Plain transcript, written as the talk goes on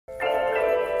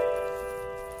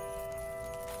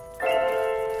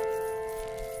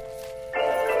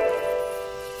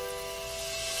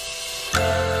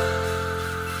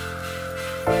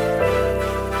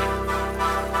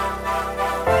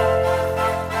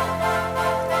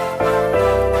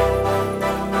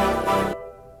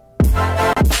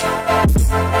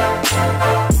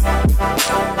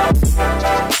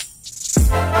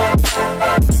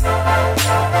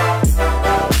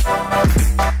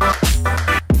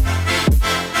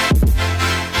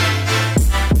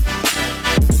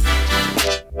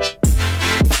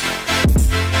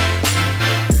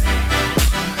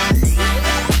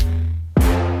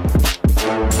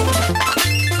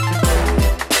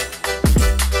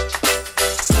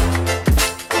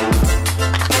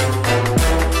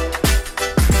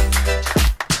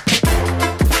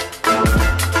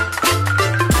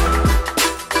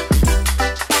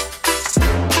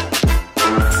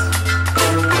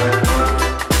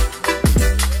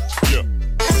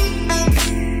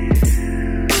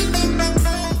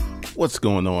What's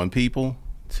going on, people?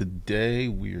 Today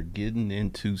we are getting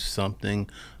into something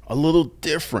a little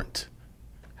different.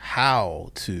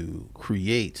 How to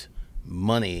create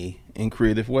money in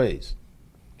creative ways.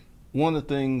 One of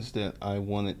the things that I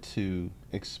wanted to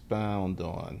expound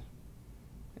on,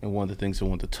 and one of the things I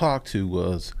wanted to talk to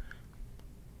was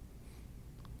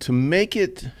to make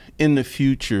it in the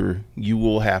future, you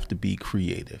will have to be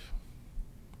creative.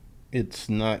 It's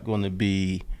not going to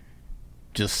be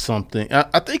just something.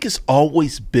 I think it's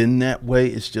always been that way.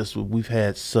 It's just we've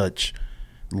had such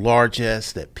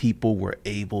largesse that people were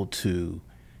able to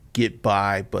get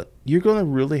by, but you're going to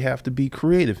really have to be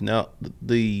creative. Now,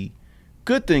 the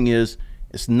good thing is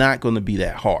it's not going to be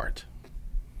that hard.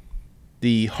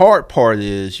 The hard part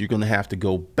is you're going to have to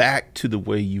go back to the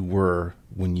way you were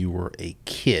when you were a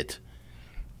kid.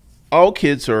 All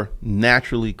kids are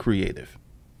naturally creative,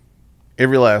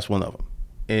 every last one of them.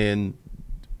 And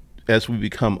as we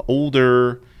become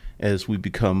older, as we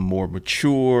become more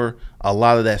mature, a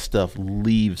lot of that stuff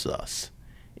leaves us.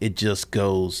 It just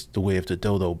goes the way of the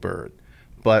dodo bird.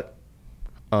 But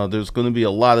there's going to be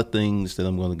a lot of things that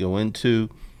I'm going to go into.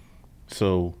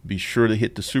 So be sure to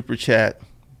hit the super chat.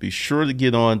 Be sure to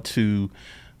get on to,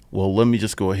 well, let me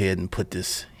just go ahead and put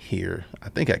this here. I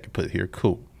think I can put it here.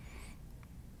 Cool.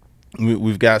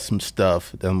 We've got some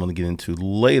stuff that I'm going to get into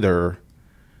later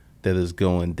that is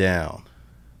going down.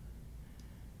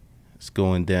 It's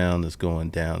going down, it's going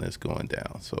down, it's going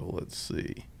down. So let's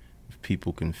see if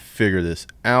people can figure this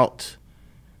out.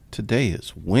 Today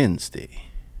is Wednesday.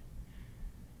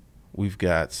 We've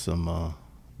got some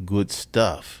good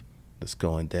stuff that's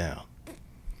going down.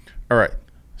 All right,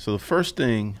 so the first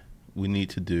thing we need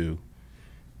to do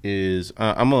is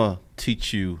I'm going to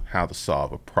teach you how to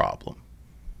solve a problem.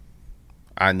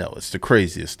 I know, it's the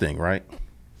craziest thing, right?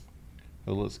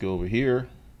 So let's go over here.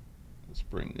 Let's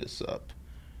bring this up.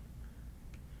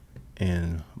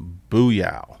 And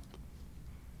booyah. All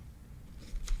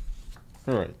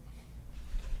right.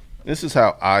 This is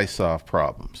how I solve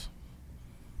problems.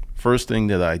 First thing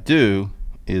that I do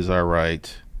is I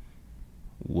write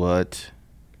what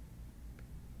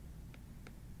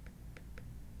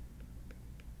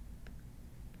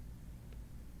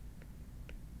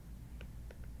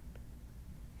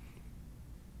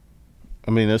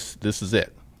this is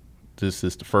it. This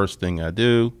is the first thing I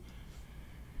do.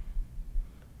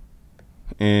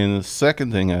 And the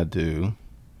second thing I do,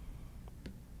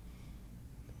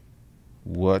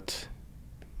 what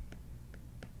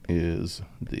is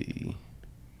the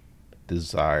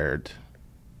desired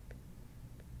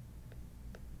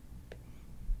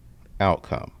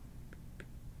outcome?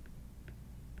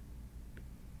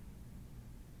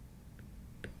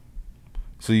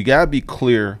 So you got to be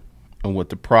clear on what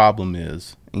the problem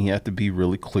is, and you have to be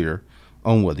really clear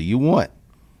on what do you want.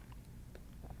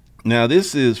 Now,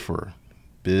 this is for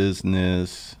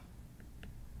business,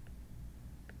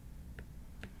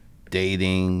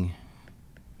 dating,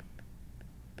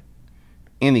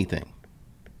 anything.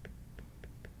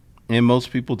 And most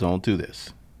people don't do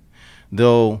this.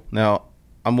 Though, now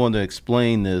I'm going to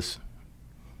explain this,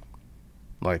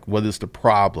 like what is the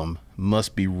problem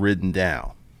must be written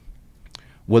down.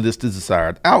 What is the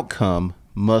desired outcome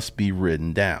must be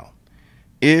written down.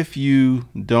 If you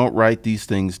don't write these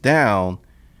things down,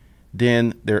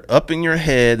 then they're up in your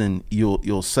head and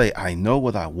you'll say, I know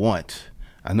what I want.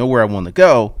 I know where I want to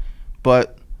go.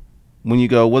 But when you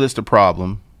go, what is the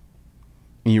problem?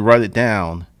 And you write it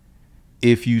down,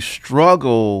 if you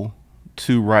struggle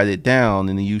to write it down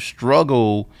and you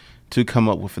struggle to come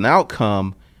up with an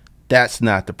outcome, that's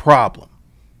not the problem.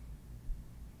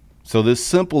 So this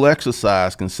simple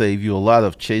exercise can save you a lot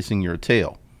of chasing your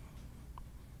tail.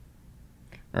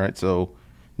 All right, so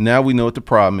now we know what the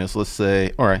problem is. Let's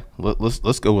say, all right,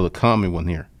 let's go with a common one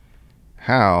here.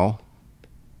 How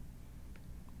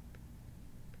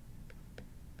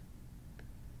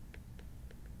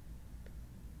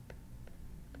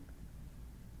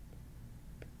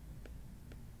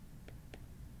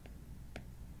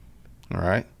all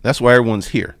right, that's why everyone's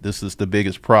here. This is the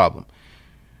biggest problem.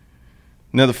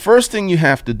 Now, the first thing you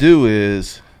have to do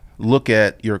is look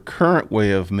at your current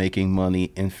way of making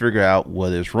money and figure out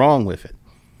what is wrong with it.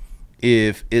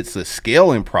 If it's a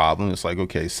scaling problem, it's like,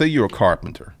 okay, say you're a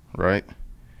carpenter, right?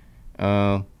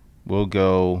 We'll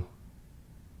go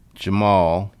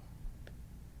Jamal,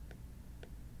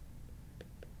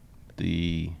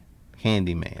 the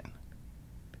handyman.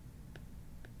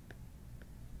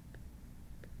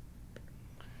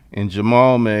 And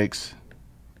Jamal makes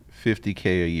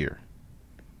 $50K a year.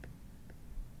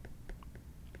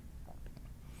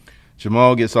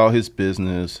 Jamal gets all his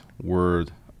business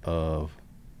word of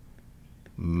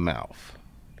mouth.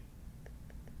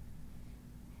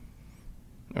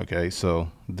 Okay,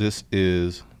 so this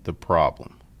is the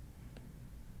problem.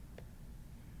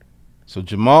 So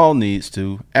Jamal needs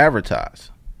to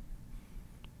advertise,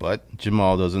 but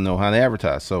Jamal doesn't know how to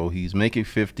advertise. So he's making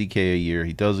 $50K a year.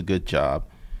 He does a good job.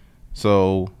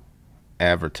 So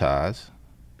advertise,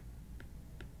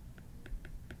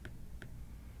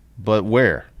 but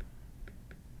where?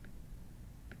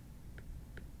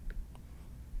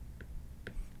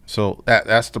 So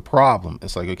that's the problem.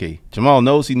 It's like, okay, Jamal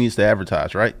knows he needs to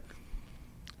advertise, right?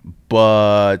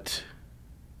 But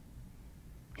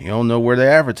he don't know where to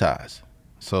advertise.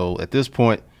 So at this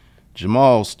point,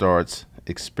 Jamal starts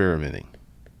experimenting.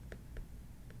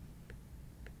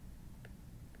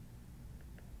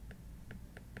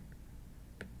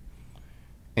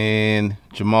 And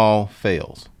Jamal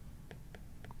fails.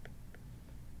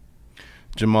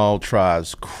 Jamal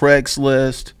tries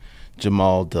Craigslist.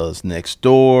 Jamal does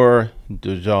Nextdoor.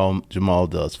 Jamal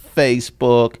does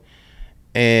Facebook.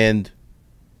 And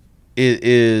it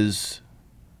is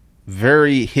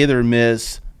very hit or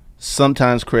miss.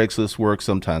 Sometimes Craigslist works,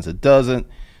 sometimes it doesn't.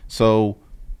 So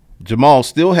Jamal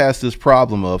still has this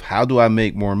problem of, how do I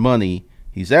make more money?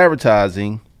 He's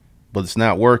advertising, but it's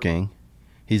not working.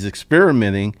 He's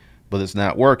experimenting, but it's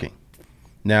not working.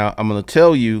 Now, I'm going to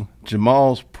tell you,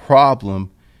 Jamal's problem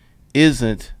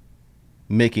isn't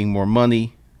making more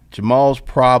money. Jamal's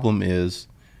problem is,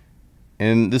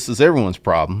 and this is everyone's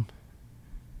problem,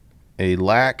 a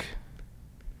lack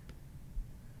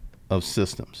of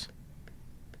systems.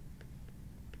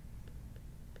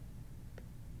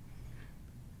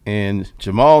 And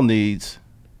Jamal needs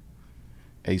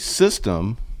a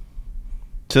system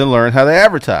to learn how to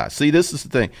advertise. See, this is the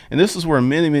thing. And this is where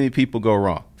many, many people go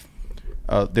wrong.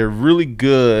 They're really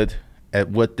good at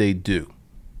what they do.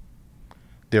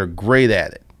 They're great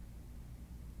at it.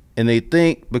 And they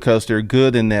think because they're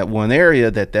good in that one area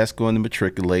that that's going to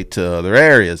matriculate to other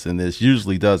areas. And this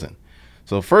usually doesn't.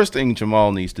 So first thing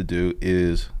Jamal needs to do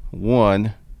is,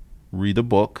 one, read a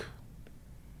book.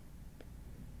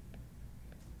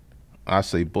 I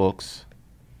say books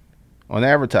on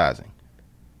advertising.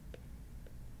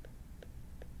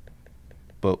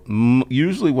 But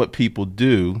usually what people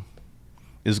do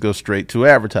is go straight to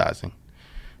advertising.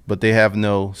 But they have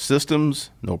no systems,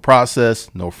 no process,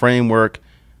 no framework,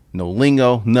 no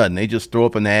lingo, nothing. They just throw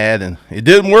up an ad and it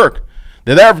didn't work.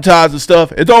 That advertising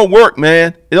stuff, it don't work,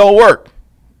 man. It don't work.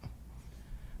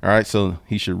 All right, so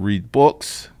he should read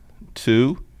books.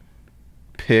 2,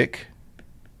 pick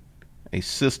a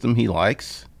system he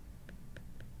likes.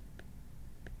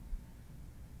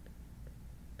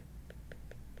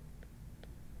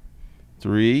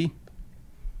 3,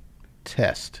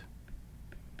 test,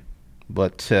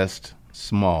 but test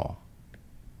small.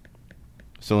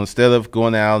 So instead of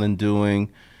going out and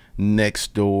doing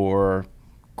Nextdoor,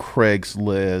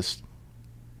 Craigslist,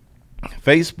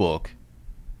 Facebook,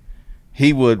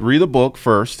 he would read a book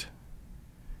first,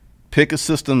 pick a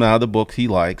system out of the book he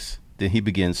likes, then he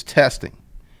begins testing.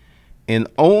 And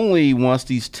only once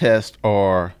these tests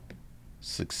are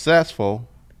successful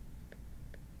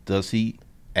does he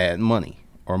add money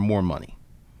or more money.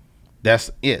 That's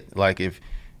it. Like if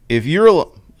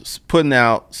you're putting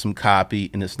out some copy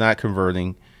and it's not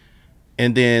converting,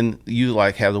 and then you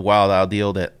like have the wild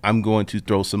idea that I'm going to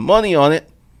throw some money on it,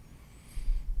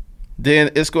 then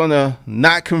it's going to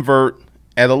not convert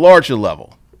at a larger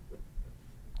level.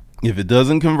 If it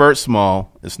doesn't convert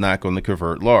small, it's not going to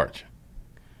convert large.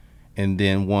 And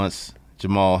then once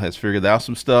Jamal has figured out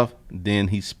some stuff, then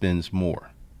he spends more.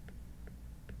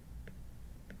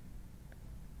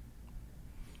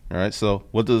 All right, so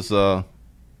what does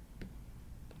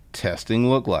testing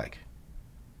look like?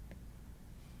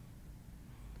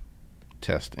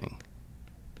 Testing.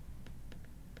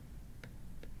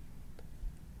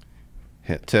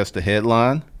 Test the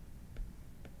headline.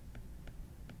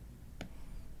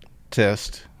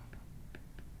 Test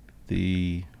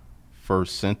the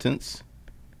first sentence.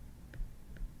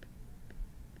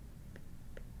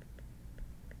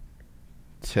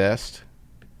 Test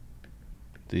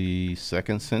the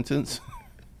second sentence.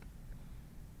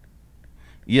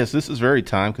 Yes, this is very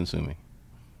time consuming.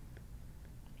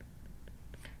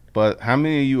 But how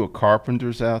many of you are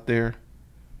carpenters out there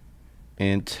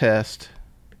and test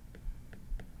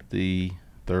the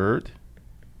third?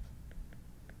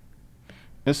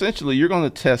 Essentially, you're going to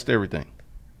test everything.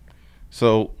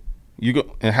 So you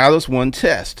go, and how does one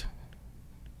test?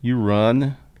 You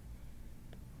run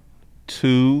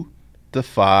 2 to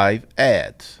 5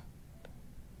 ads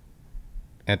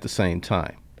at the same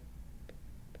time.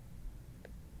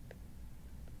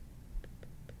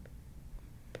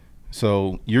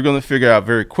 So you're going to figure out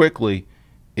very quickly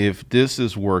if this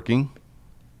is working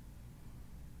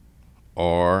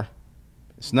or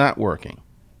it's not working.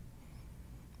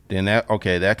 Then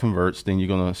that converts. Then you're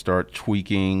going to start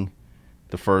tweaking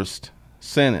the first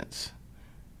sentence.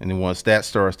 And then once that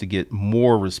starts to get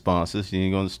more responses, then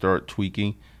you're going to start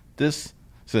tweaking this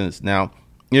sentence. Now,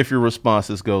 if your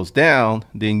responses goes down,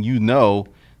 then you know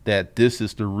that this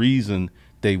is the reason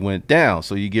they went down.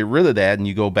 So you get rid of that and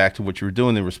you go back to what you were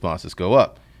doing, and responses go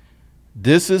up.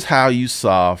 This is how you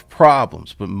solve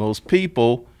problems. But most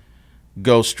people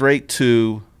go straight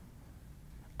to,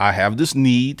 I have this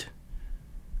need,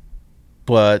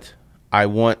 but I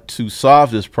want to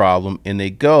solve this problem, and they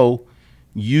go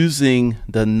using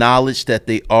the knowledge that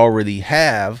they already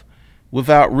have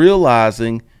without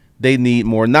realizing they need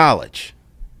more knowledge.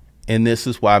 And this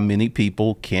is why many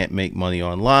people can't make money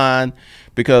online,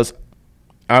 because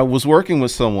I was working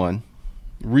with someone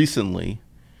recently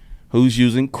who's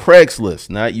using Craigslist,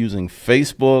 not using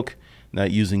Facebook,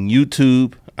 not using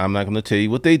YouTube. I'm not going to tell you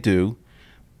what they do,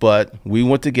 but we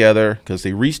went together because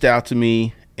they reached out to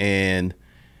me and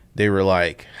they were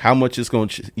like, how much is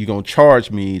you going to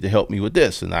charge me to help me with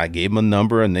this? And I gave them a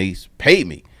number and they paid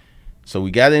me. So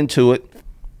we got into it.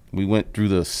 We went through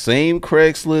the same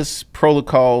Craigslist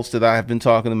protocols that I have been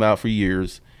talking about for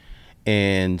years.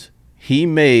 And he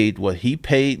made what he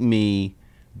paid me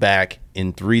back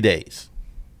in 3 days.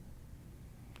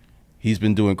 He's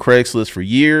been doing Craigslist for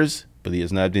years, but he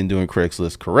has not been doing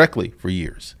Craigslist correctly for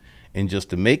years. And just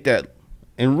to make that,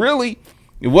 and really,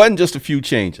 it wasn't just a few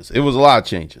changes. It was a lot of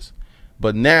changes.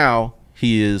 But now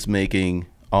he is making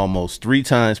almost 3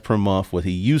 times per month what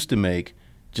he used to make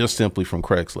just simply from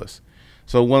Craigslist.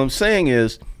 So what I'm saying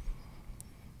is,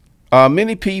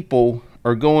 many people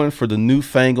are going for the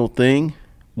newfangled thing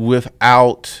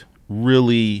without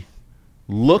really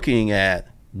looking at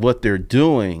what they're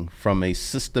doing from a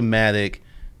systematic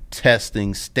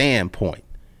testing standpoint.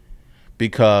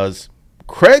 Because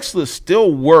Craigslist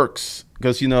still works,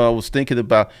 because, I was thinking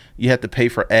about, you have to pay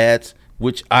for ads,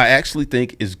 which I actually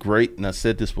think is great. And I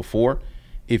said this before,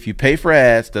 if you pay for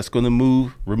ads, that's going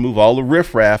to remove all the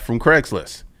riffraff from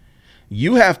Craigslist.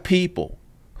 You have people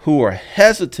who are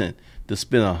hesitant to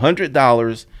spend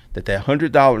 $100, that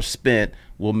 $100 spent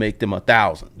will make them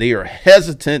 $1,000. They are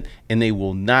hesitant and they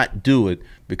will not do it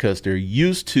because they're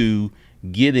used to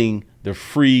getting the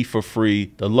free for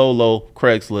free, the low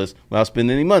Craigslist without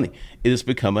spending any money. It has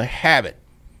become a habit.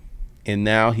 And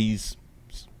now he's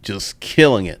just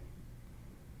killing it.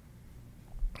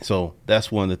 So that's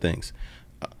one of the things.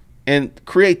 And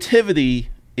creativity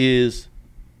is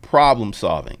problem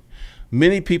solving.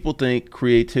 Many people think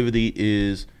creativity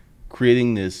is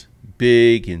creating this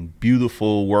big and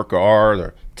beautiful work of art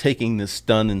or taking this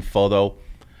stunning photo.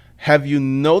 Have you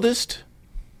noticed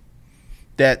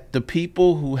that the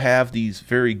people who have these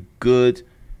very good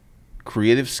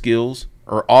creative skills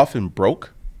are often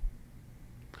broke?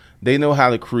 They know how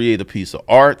to create a piece of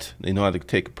art. They know how to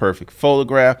take a perfect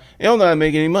photograph. They don't know how to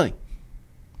make any money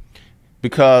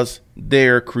because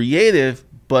they're creative,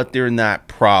 but they're not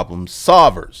problem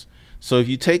solvers. So if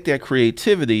you take that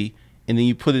creativity and then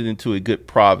you put it into a good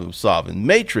problem solving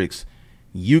matrix,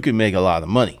 you can make a lot of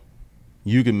money.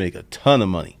 You can make a ton of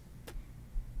money.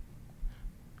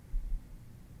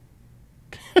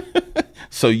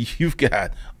 So you've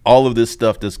got all of this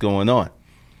stuff that's going on.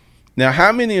 Now,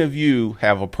 how many of you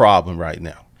have a problem right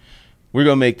now? We're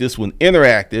going to make this one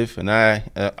interactive, and I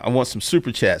want some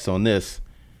super chats on this.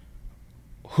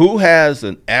 Who has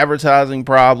an advertising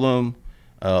problem?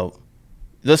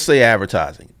 Let's say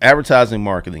advertising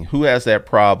marketing. Who has that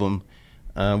problem?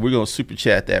 We're going to super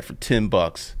chat that for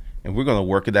 $10, and we're going to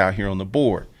work it out here on the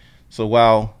board. So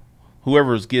while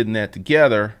whoever's getting that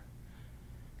together,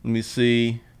 let me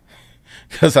see,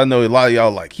 because I know a lot of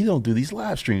y'all like, he don't do these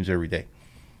live streams every day.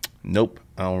 Nope,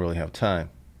 I don't really have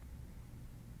time.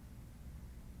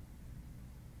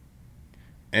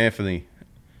 Anthony,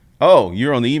 oh,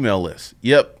 you're on the email list.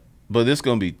 Yep, but it's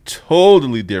going to be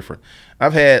totally different.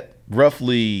 I've had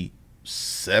roughly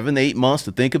 7-8 months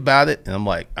to think about it, and I'm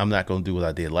like, I'm not going to do what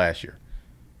I did last year.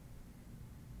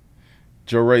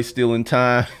 Joe Ray still in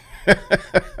time.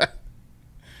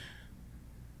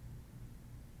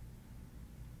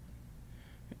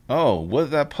 Oh, what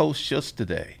did I post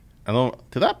yesterday?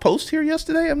 Did I post here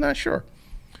yesterday? I'm not sure.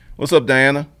 What's up,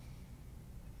 Diana?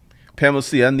 Pamela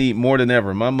C, I need more than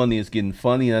ever. My money is getting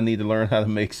funny and I need to learn how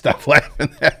to stop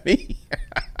laughing at me.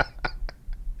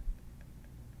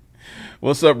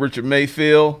 What's up, Richard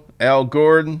Mayfield? Al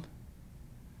Gordon?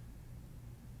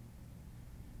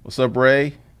 What's up,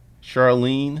 Ray?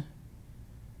 Charlene?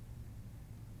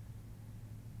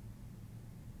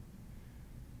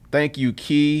 Thank you,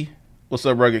 Key. What's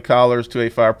up, Rugged Collars?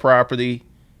 285 Property.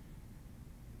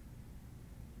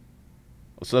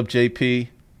 What's up, JP?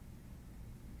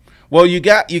 Well, you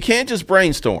can't just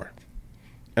brainstorm.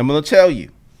 I'm going to tell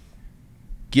you.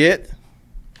 Get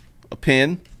a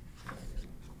pen,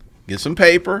 get some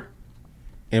paper,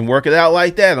 and work it out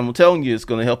like that. I'm telling you, it's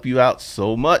going to help you out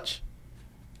so much.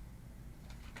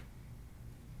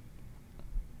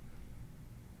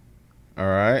 All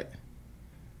right.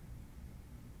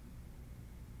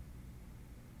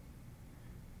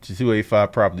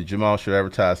 285 property. Jamal should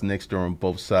advertise next door on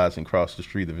both sides and cross the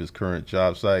street of his current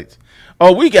job sites.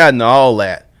 Oh, we got into all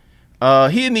that.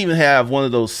 He didn't even have one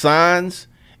of those signs,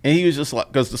 and he was just like,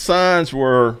 because the signs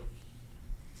were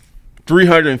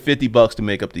 $350 to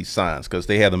make up these signs because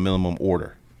they had a minimum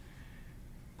order.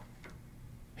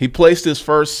 He placed his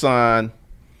first sign.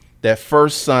 That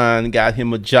first sign got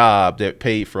him a job that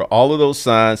paid for all of those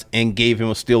signs and gave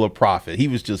him still a profit. He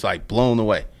was just like blown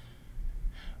away.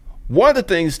 One of the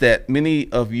things that many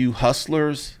of you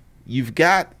hustlers, you've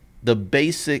got the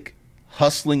basic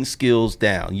hustling skills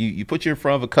down. You put you in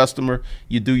front of a customer,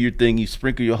 you do your thing, you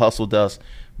sprinkle your hustle dust,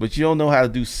 but you don't know how to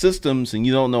do systems, and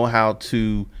you don't know how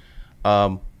to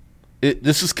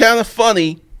this is kind of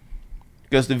funny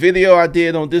because the video I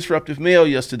did on Disruptive Mail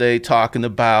yesterday talking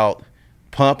about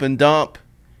pump and dump,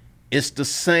 it's the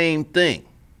same thing.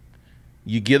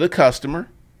 You get a customer,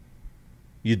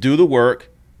 you do the work,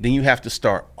 then you have to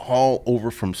start all over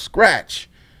from scratch.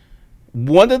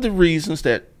 One of the reasons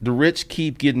that the rich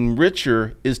keep getting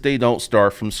richer is they don't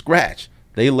start from scratch.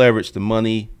 They leverage the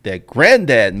money that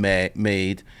granddad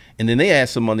made, and then they add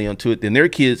some money onto it. Then their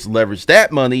kids leverage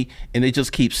that money, and they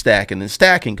just keep stacking and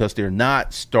stacking because they're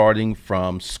not starting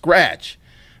from scratch.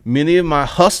 Many of my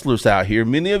hustlers out here,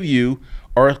 many of you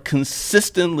are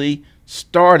consistently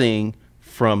starting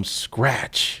from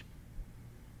scratch.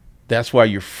 That's why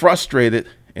you're frustrated.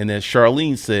 And as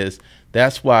Charlene says,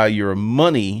 that's why your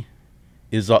money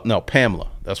is up. No,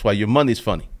 Pamela, that's why your money's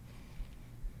funny.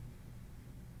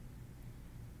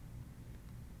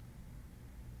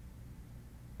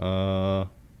 We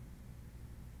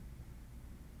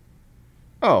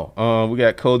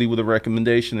got Cody with a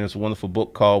recommendation. There's a wonderful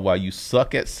book called Why You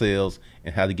Suck at Sales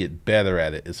and How to Get Better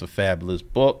at It. It's a fabulous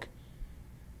book.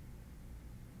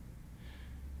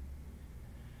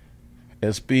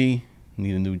 SB,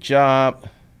 need a new job.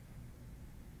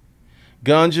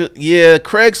 Ganja, yeah,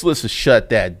 Craigslist has shut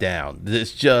that down.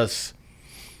 It's just,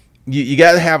 you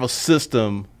got to have a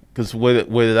system, because the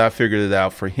way that I figured it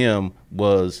out for him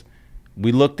was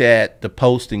we looked at the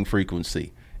posting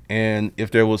frequency. And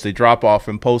if there was a drop off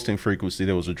in posting frequency,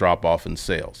 there was a drop off in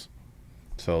sales.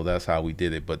 So that's how we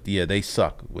did it. But yeah, they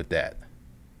suck with that.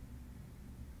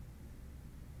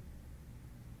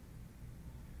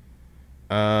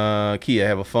 Key, I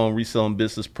have a phone reselling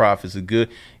business. Profits are good.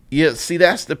 Yeah, see,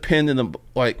 that's dependent on,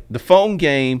 like, the phone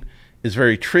game is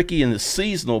very tricky and it's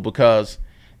seasonal because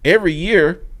every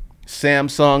year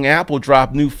Samsung, Apple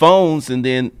drop new phones, and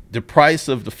then the price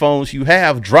of the phones you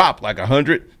have drop like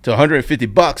 $100 to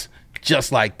 $150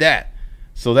 just like that.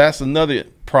 So that's another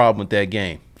problem with that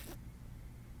game.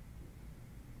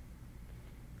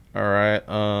 All right.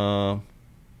 Oh,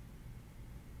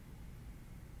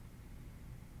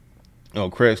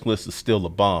 Craigslist is still a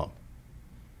bomb.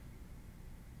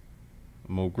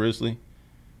 Mo Grizzly.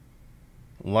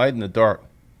 Light in the dark.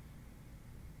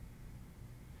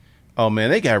 Oh man,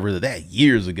 they got rid of that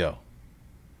years ago.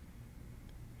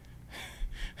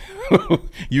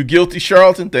 You guilty,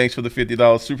 Charlton? Thanks for the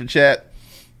 $50 super chat.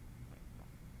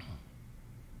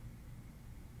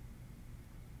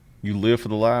 You live for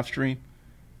the live stream?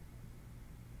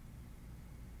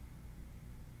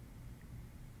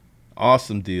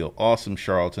 Awesome deal. Awesome,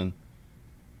 Charlton.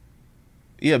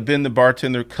 Yeah, been the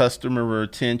bartender, customer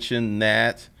retention,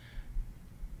 Nat.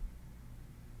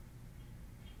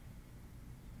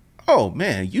 Oh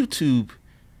man, YouTube.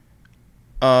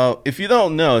 If you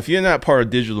don't know, if you're not part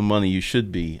of Digital Money, you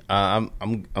should be. I'm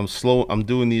slow. I'm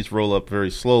doing these roll up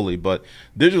very slowly, but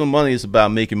Digital Money is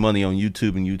about making money on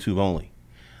YouTube and YouTube only.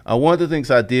 One of the things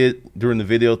I did during the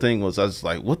video thing was I was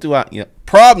like, what do I,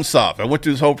 problem solve. I went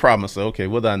through this whole problem. I said, okay,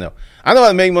 what do I know? I know how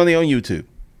to make money on YouTube.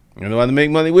 I know how to make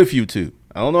money with YouTube.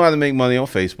 I don't know how to make money on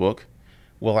Facebook.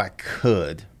 Well, I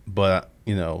could, but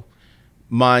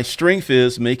my strength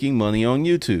is making money on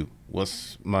YouTube.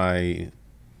 What's my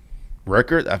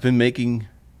record? I've been making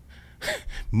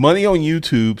money on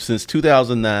YouTube since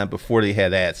 2009 before they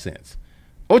had AdSense.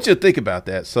 I want you to think about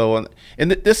that. So,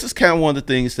 and this is kind of one of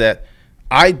the things that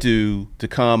I do to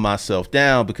calm myself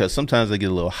down, because sometimes I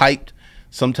get a little hyped.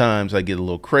 Sometimes I get a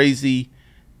little crazy.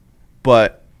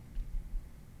 But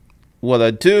what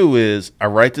I do is I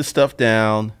write this stuff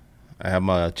down. I have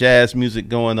my jazz music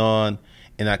going on,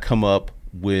 and I come up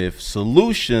with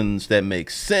solutions that make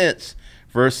sense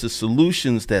versus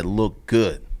solutions that look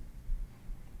good.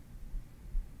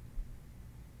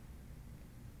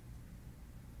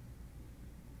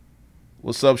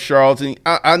 What's up, Charlton?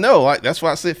 I know. That's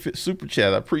why I said super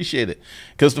chat. I appreciate it.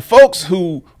 Because the folks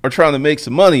who are trying to make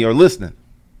some money are listening.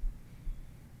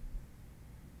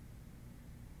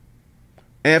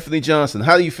 Anthony Johnson,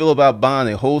 how do you feel about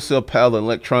buying a wholesale pallet of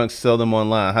electronics, sell them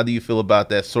online? How do you feel about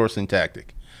that sourcing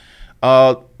tactic?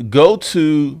 Go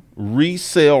to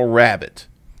Resale Rabbit.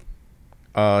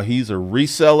 He's a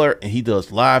reseller, and he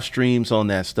does live streams on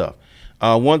that stuff.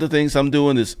 One of the things I'm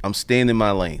doing is I'm staying in my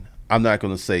lane. I'm not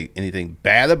going to say anything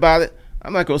bad about it.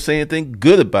 I'm not going to say anything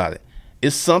good about it.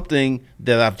 It's something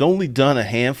that I've only done a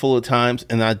handful of times,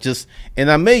 and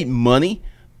I made money,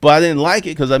 but I didn't like it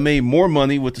because I made more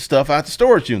money with the stuff out the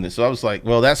storage unit. So I was like,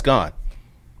 well, that's gone.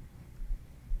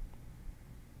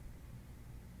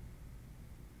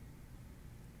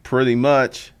 Pretty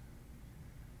much.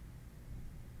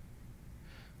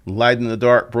 Light in the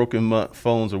dark, broken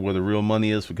phones are where the real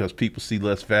money is because people see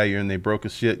less value in their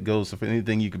broken shit. Goes for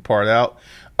anything you can part out.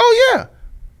 Oh, yeah,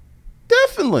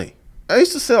 definitely. I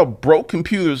used to sell broke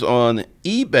computers on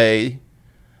eBay.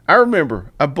 I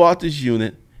remember I bought this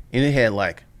unit, and it had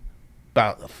like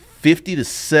about 50 to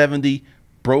 70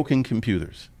 broken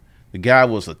computers. The guy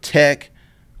was a tech.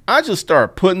 I just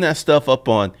started putting that stuff up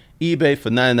on eBay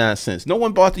for 99 cents. No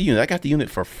one bought the unit. I got the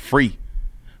unit for free.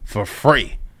 For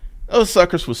free. Those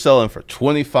suckers were selling for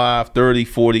 25, 30,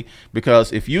 40,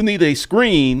 because if you need a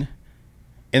screen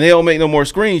and they don't make no more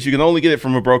screens, you can only get it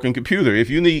from a broken computer. If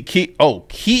you need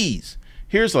keys,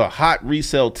 here's a hot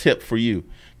resale tip for you.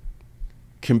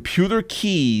 Computer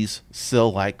keys sell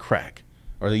like crack,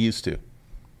 or they used to.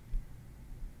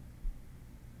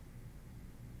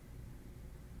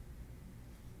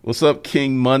 What's up,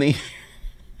 King Money?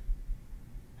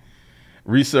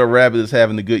 Resale Rabbit is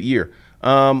having a good year.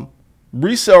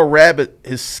 Resale Rabbit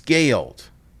is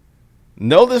scaled.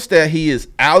 Notice that he is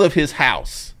out of his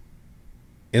house.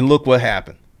 And look what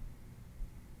happened.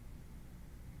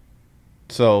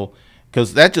 So,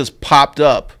 because that just popped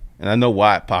up. And I know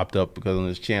why it popped up, because on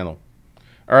this channel.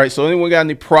 All right, so anyone got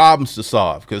any problems to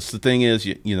solve? Because the thing is,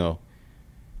 you know,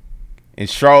 and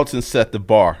Charlton set the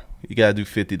bar. You got to do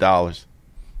 $50.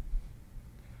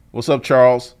 What's up,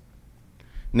 Charles?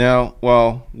 Now,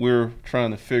 while we're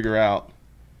trying to figure out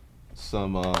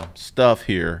some stuff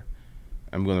here,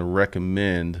 I'm going to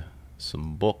recommend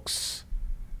some books.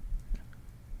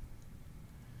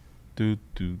 So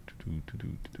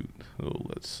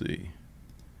let's see.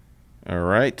 All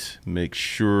right, make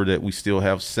sure that we still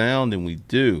have sound, and we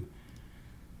do.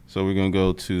 So we're going to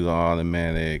go to the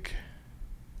automatic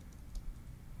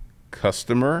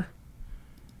customer.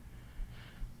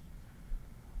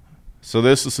 So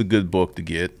this is a good book to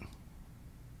get.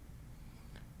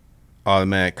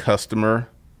 Automatic customer.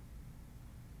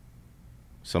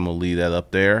 So I'm going to leave that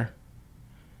up there.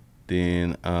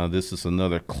 Then this is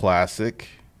another classic.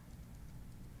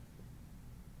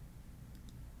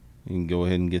 You can go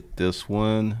ahead and get this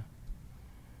one.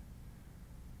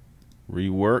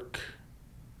 Rework.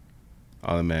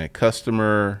 Automatic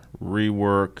customer.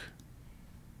 Rework.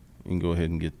 You can go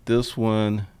ahead and get this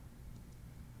one.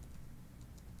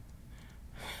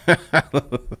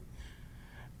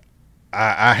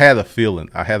 I had a feeling.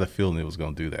 I had a feeling it was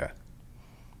going to do that.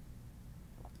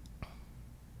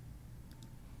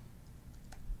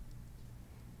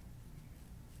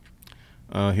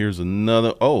 Here's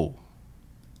another. Oh,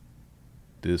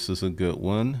 this is a good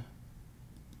one.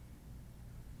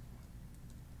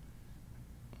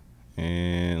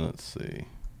 And let's see.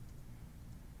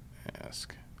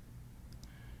 Ask.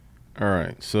 All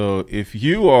right. So if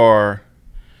you are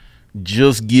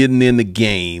just getting in the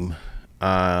game,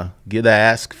 get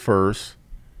ask first,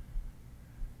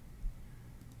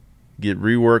 get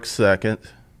rework second,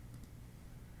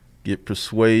 get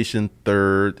persuasion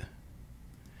third,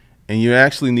 and you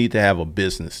actually need to have a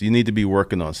business. You need to be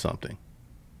working on something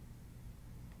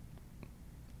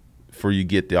before you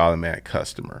get the automatic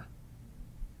customer.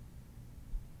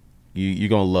 You're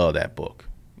going to love that book.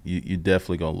 You're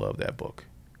definitely going to love that book.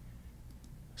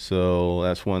 So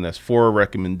that's one. That's 4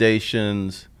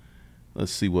 recommendations.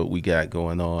 Let's see what we got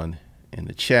going on in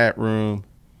the chat room.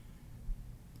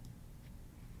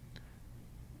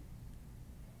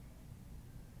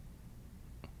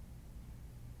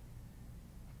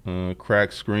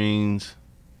 Crack screens.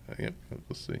 Yep,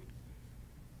 let's see.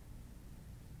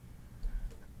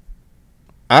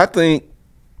 I think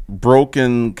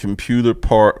broken computer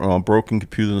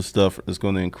and stuff is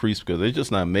going to increase because they're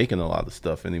just not making a lot of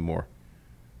stuff anymore.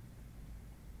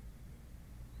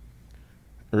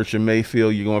 Richard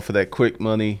Mayfield, you're going for that quick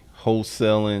money,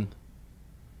 wholesaling.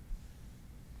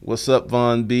 What's up,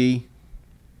 Von B?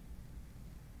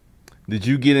 Did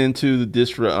you get into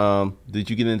did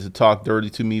you get into Talk Dirty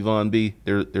to Me, Von B?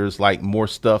 There's like more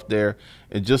stuff there.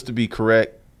 And just to be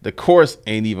correct, the course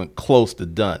ain't even close to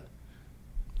done.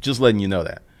 Just letting you know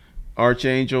that.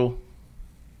 Archangel.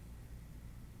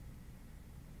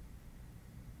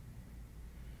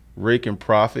 Rake and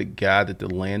Profit Guide at the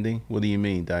Landing. What do you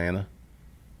mean, Diana?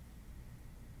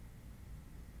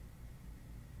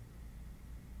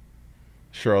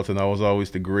 Charlton, I was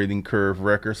always the grading curve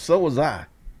wrecker. So was I.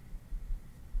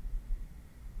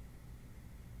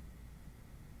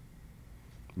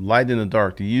 Light in the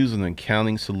dark. Do you use an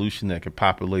accounting solution that can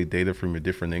populate data from your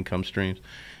different income streams?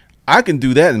 I can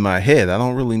do that in my head. I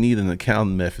don't really need an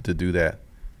accounting method to do that.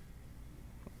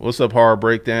 What's up, Horror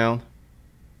Breakdown?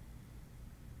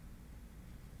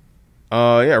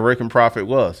 Yeah, Rake and Profit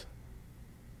was.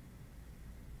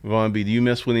 Vaughn B, do you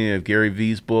mess with any of Gary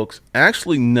V's books?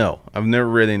 Actually, no. I've never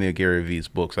read any of Gary V's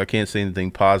books. I can't say anything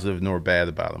positive nor bad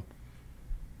about them.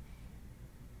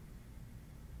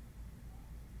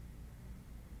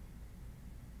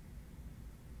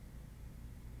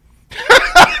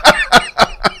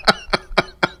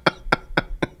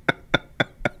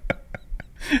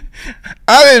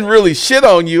 I didn't really shit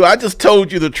on you. I just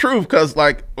told you the truth because,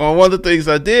 like, one of the things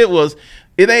I did was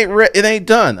it ain't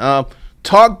done.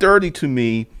 Talk Dirty to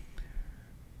Me.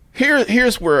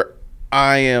 Here's where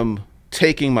I am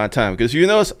taking my time because you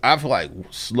notice I've like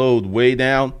slowed way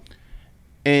down.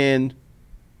 And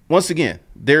once again,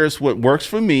 there's what works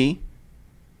for me.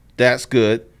 That's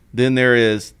good. Then there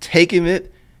is taking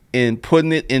it and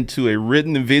putting it into a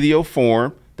written and video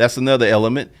form. That's another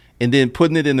element. And then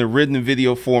putting it in a written and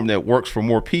video form that works for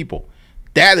more people.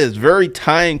 That is very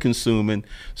time consuming.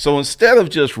 So instead of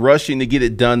just rushing to get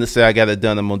it done to say I got it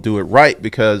done, I'm going to do it right,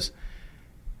 because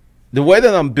the way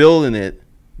that I'm building it,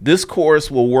 this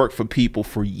course will work for people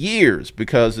for years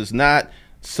because it's not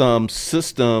some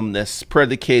system that's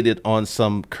predicated on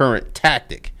some current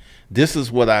tactic. This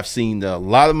is what I've seen a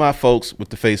lot of my folks with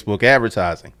the Facebook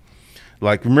advertising.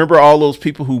 Like, remember all those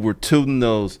people who were tooting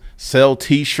those sell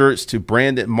t-shirts to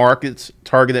branded markets,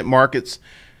 targeted markets,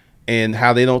 and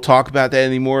how they don't talk about that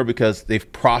anymore because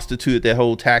they've prostituted that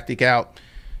whole tactic out?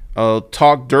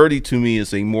 Talk Dirty to Me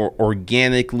is a more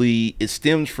organically, it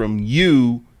stems from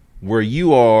you, where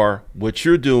you are, what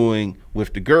you're doing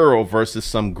with the girl versus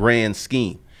some grand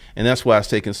scheme. And that's why it's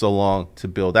taking so long to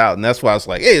build out. And that's why it's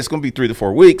like, hey, it's going to be 3 to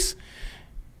 4 weeks.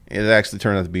 It actually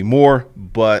turned out to be more,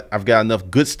 but I've got enough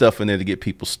good stuff in there to get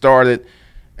people started.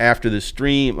 After the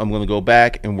stream, I'm going to go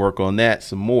back and work on that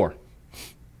some more.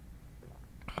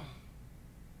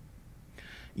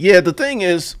 Yeah, the thing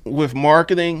is with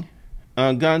marketing,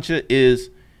 Gancha, is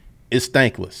it's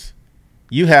thankless.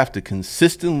 You have to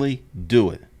consistently do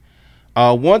it.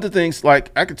 One of the things,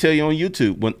 like I could tell you on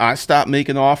YouTube, when I stop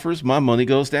making offers, my money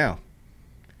goes down.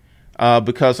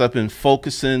 Because I've been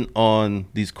focusing on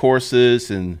these courses,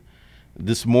 and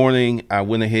this morning I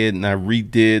went ahead and I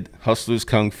redid Hustlers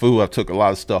Kung Fu. I took a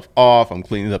lot of stuff off. I'm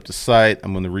cleaning up the site.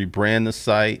 I'm going to rebrand the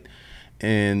site,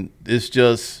 and it's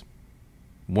just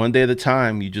one day at a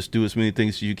time. You just do as many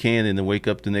things as you can and then wake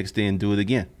up the next day and do it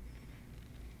again.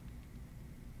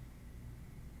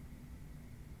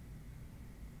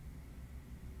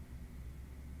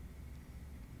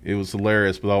 It was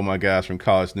hilarious, but all my guys from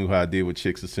college knew how I did with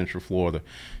chicks in Central Florida.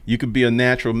 You could be a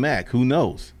natural Mac, who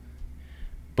knows?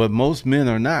 But most men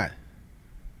are not.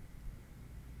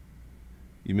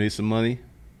 You made some money?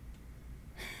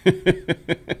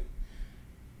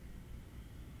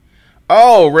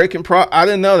 Oh, Rake and Pro. I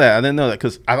didn't know that. I didn't know that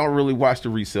because I don't really watch the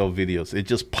resale videos. It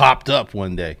just popped up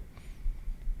one day.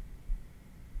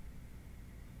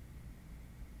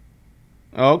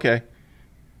 Oh, okay.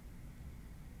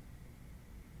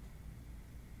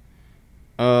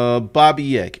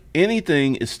 Bobby Eck,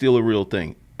 anything is still a real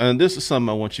thing. And this is something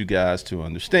I want you guys to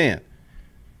understand.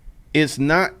 It's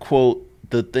not, quote,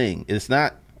 the thing. It's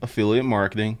not affiliate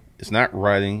marketing. It's not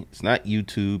writing. It's not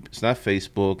YouTube. It's not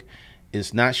Facebook.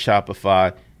 It's not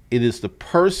Shopify. It is the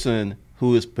person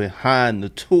who is behind the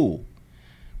tool.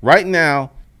 Right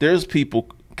now, there's people,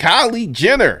 Kylie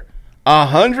Jenner,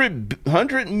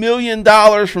 $100 million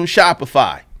from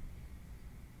Shopify.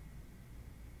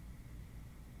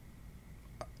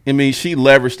 I mean, she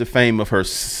leveraged the fame of her,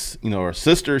 her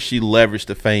sister. She leveraged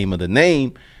the fame of the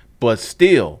name, but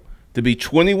still, to be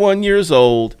 21 years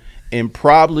old and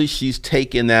probably she's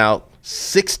taken out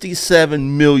 $67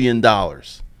 million,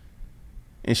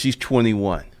 and she's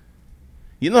 21.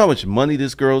 You know how much money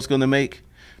this girl's going to make?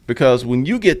 Because when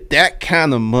you get that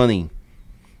kind of money,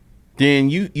 then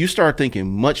you start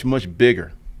thinking much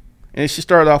bigger. And she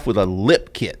started off with a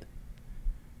lip kit.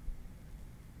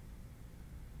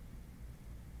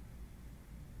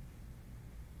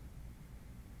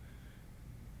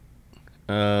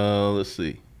 Let's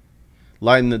see.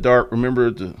 Light in the dark.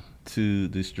 Remember to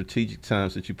the strategic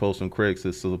times that you post on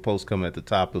Craigslist. So the posts come at the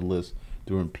top of the list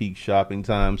during peak shopping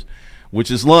times, which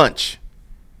is lunch.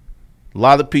 A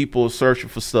lot of people are searching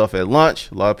for stuff at lunch.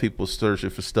 A lot of people are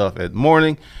searching for stuff at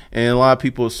morning. And a lot of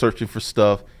people are searching for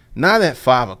stuff not at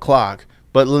 5 o'clock,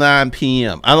 but 9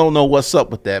 p.m. I don't know what's up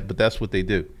with that, but that's what they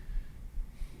do.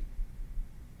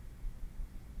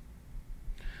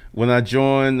 When I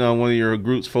joined one of your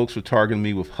groups, folks were targeting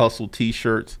me with hustle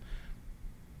T-shirts.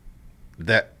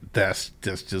 That's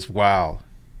just wow.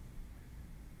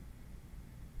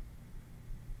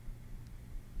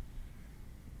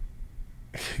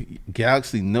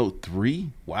 Galaxy Note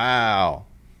 3? Wow.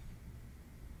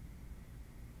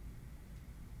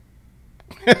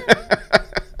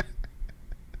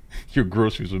 Your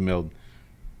groceries are melting.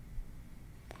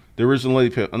 The original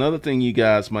lady pip. Another thing you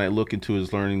guys might look into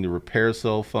is learning to repair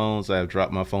cell phones. I have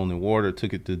dropped my phone in water,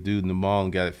 took it to the dude in the mall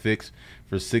and got it fixed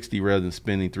for $60 rather than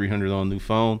spending $300 on a new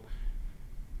phone.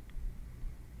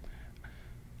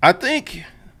 I think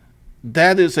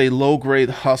that is a low grade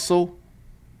hustle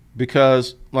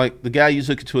because, like the guy you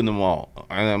took it to in the mall,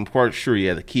 and I'm quite sure he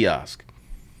had a kiosk.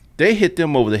 They hit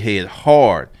them over the head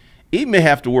hard. He may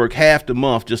have to work half the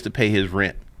month just to pay his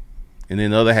rent, and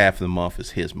then the other half of the month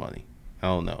is his money. I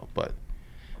don't know, but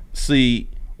see,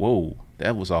 whoa,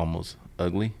 that was almost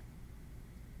ugly.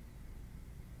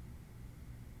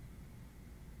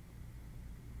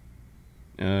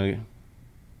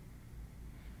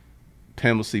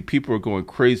 Pamela, see, people are going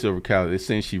crazy over Kylie. They're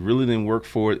saying she really didn't work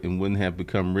for it and wouldn't have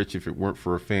become rich if it weren't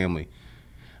for her family.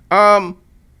 I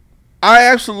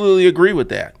absolutely agree with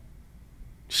that.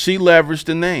 She leveraged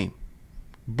the name,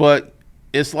 but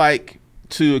it's like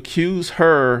to accuse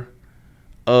her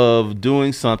of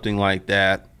doing something like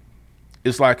that.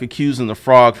 It's like accusing the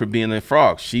frog for being a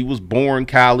frog. She was born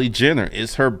Kylie Jenner.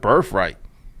 It's her birthright.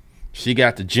 She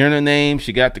got the Jenner name.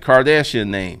 She got the Kardashian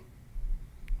name.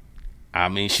 I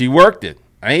mean, she worked it.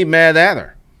 I ain't mad at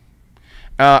her.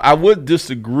 I would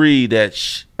disagree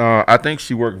that I think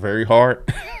she worked very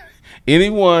hard.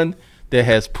 Anyone that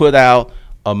has put out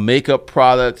a makeup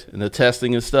product and the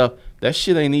testing and stuff, that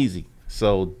shit ain't easy.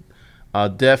 So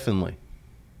definitely.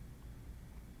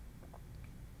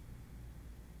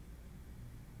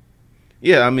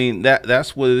 Yeah, I mean,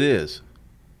 that's what it is.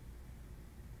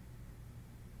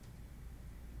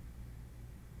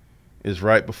 It's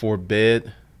right before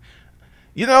bed.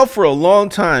 You know, for a long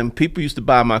time, people used to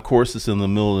buy my courses in the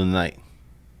middle of the night.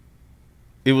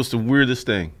 It was the weirdest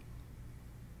thing.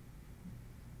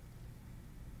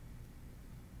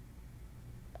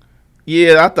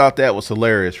 Yeah, I thought that was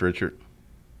hilarious, Richard.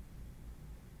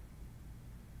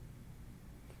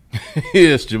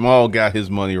 Yes, Jamal got his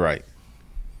money right.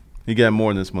 He got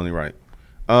more than his money right.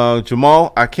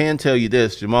 Jamal, I can tell you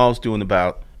this. Jamal's doing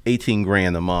about 18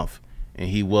 grand a month, and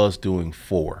he was doing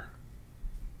 4.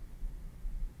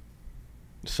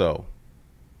 So,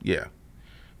 yeah.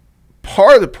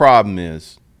 Part of the problem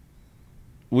is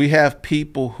we have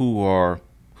people who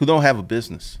don't have a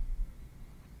business,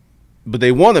 but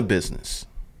they want a business,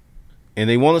 and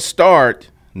they want to start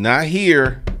not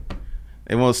here.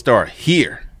 They want to start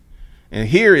here, and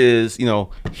here is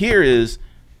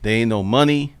there ain't no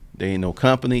money, there ain't no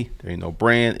company, there ain't no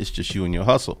brand. It's just you and your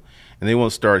hustle, and they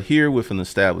want to start here with an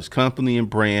established company and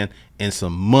brand and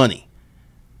some money.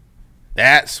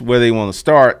 That's where they want to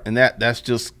start, and that's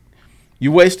just,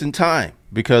 you're wasting time,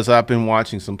 because I've been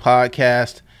watching some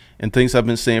podcasts and things I've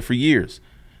been saying for years.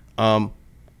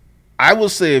 I will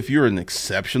say if you're an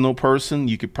exceptional person,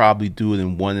 you could probably do it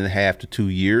in 1.5 to 2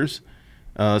 years.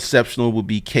 Exceptional would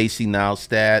be Casey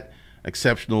Neistat.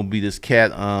 Exceptional would be this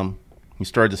cat. He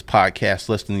started this podcast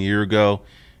less than a year ago.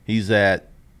 He's at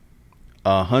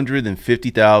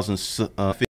 150,000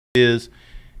 is.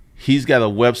 He's got a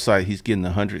website. He's getting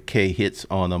 100K hits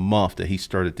on a month that he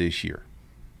started this year.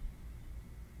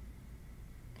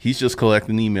 He's just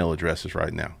collecting email addresses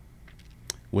right now.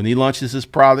 When he launches his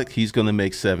product, he's going to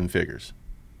make 7 figures.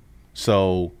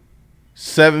 So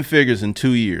 7 figures in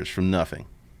 2 years from nothing.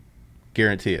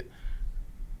 Guarantee it.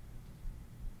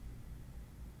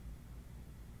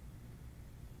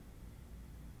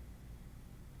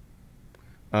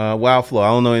 Wildflow, I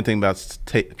don't know anything about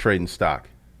trading stock.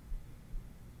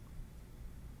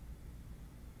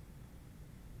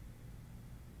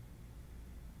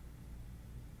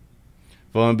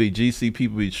 Vaughn B, GC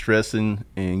people be stressing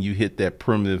and you hit that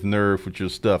primitive nerve with your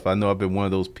stuff. I know I've been one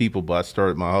of those people, but I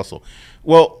started my hustle.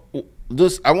 Well,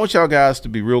 I want y'all guys to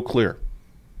be real clear.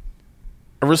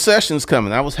 A recession's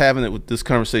coming. I was having it with this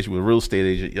conversation with a real estate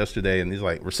agent yesterday, and he's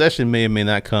like, recession may or may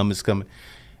not come. It's coming.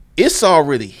 It's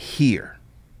already here.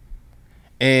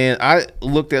 And I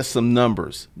looked at some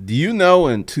numbers. Do you know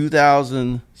in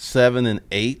 2007 and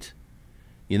 8,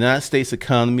 United States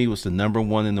economy was the number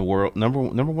one in the world, number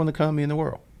one economy in the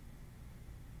world.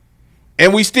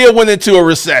 And we still went into a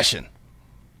recession.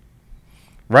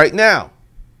 Right now,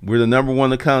 we're the number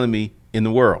one economy in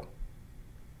the world.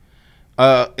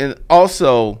 And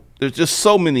also, there's just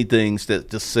so many things that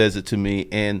just says it to me.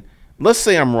 And let's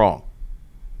say I'm wrong.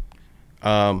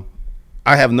 I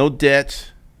have no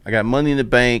debt. I got money in the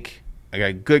bank. I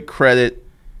got good credit.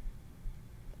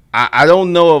 I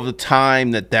don't know of a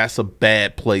time that that's a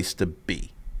bad place to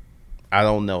be. I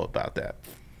don't know about that.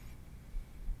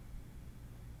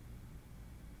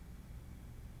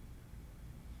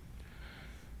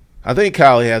 I think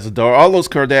Kylie has a daughter. All those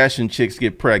Kardashian chicks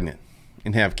get pregnant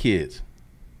and have kids.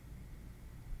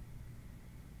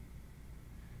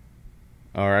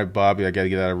 All right, Bobby, I got to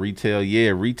get out of retail.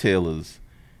 Yeah, retail is,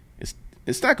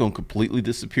 it's not going to completely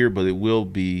disappear, but it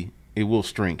will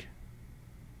shrink.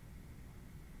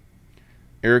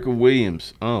 Erica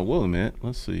Williams. Oh, wait a minute.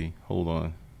 Let's see. Hold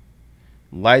on.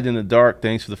 Light in the Dark.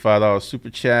 Thanks for the $5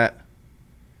 super chat.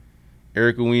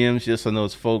 Erica Williams. Yes, I know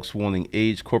it's folks wanting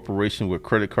age corporation with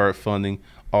credit card funding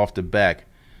off the back.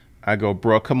 I go,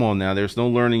 bro, come on now. There's no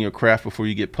learning your craft before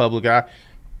you get public eye.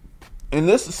 And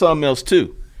this is something else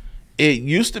too. It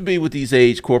used to be with these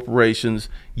age corporations,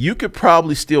 you could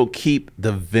probably still keep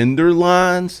the vendor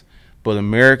lines, but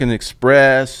American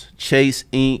Express, Chase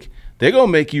Inc., they're going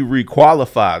to make you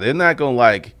requalify. They're not going to,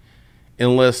 like,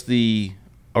 unless the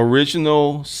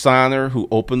original signer who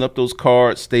opened up those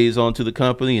cards stays on to the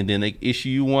company and then they issue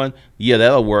you one. Yeah,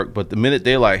 that'll work. But the minute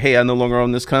they're like, hey, I no longer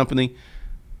own this company,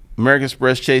 American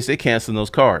Express, Chase, they canceling those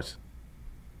cards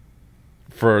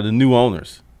for the new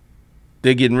owners.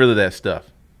 They're getting rid of that stuff.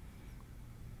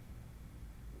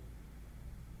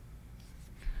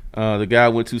 The guy I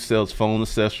went to sells phone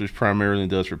accessories primarily and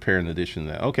does repair in addition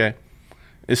to that. Okay.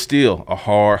 It's still a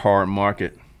hard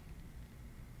market.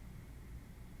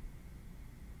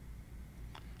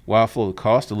 Wow, for the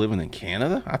cost of living in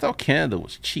Canada? I thought Canada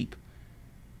was cheap.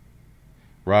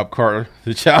 Rob Carter,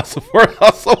 the child support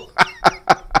hustle.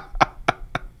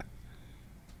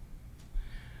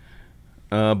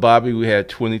 Bobby, we had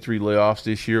 23 layoffs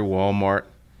this year, Walmart.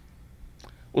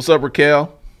 What's up,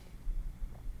 Raquel?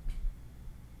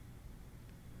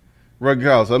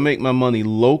 Regardless, I make my money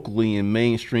locally in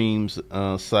mainstream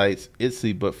sites,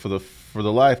 Etsy, but for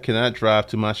the life cannot drive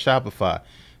to my Shopify.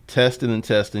 Testing and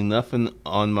testing, nothing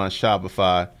on my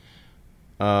Shopify.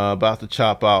 About to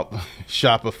chop out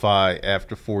Shopify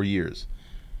after 4 years.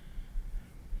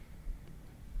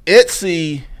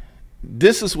 Etsy,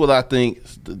 this is what I think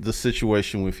the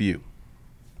situation with you.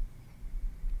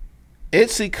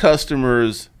 Etsy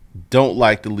customers don't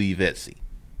like to leave Etsy.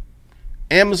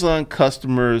 Amazon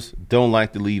customers don't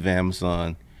like to leave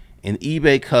Amazon, and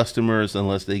eBay customers,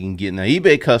 unless they can get, now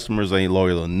eBay customers ain't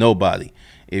loyal to nobody.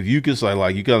 If you can say,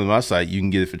 like, you come to my site, you can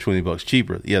get it for $20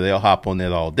 cheaper. Yeah, they'll hop on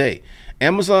that all day.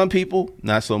 Amazon people,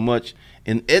 not so much.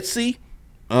 And Etsy,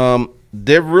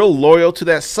 they're real loyal to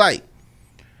that site.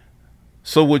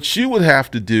 So what you would have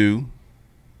to do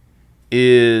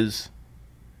is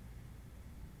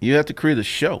you have to create a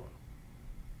show.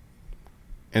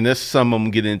 And that's something I'm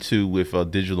going to get into with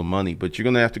digital money. But you're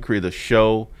going to have to create a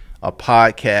show, a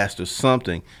podcast, or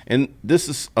something. And this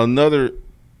is another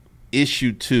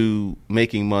issue to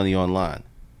making money online.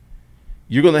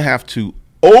 You're going to have to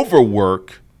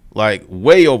overwork, like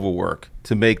way overwork,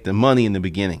 to make the money in the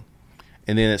beginning.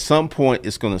 And then at some point,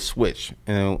 it's going to switch.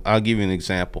 And I'll give you an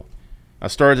example. I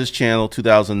started this channel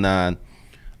 2009.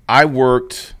 I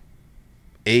worked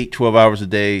 12 hours a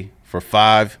day for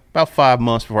about 5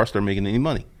 months before I started making any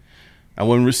money. I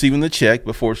wasn't receiving the check,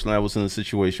 but fortunately I was in a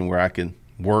situation where I can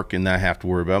work and not have to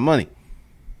worry about money.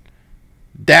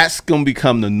 That's going to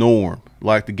become the norm.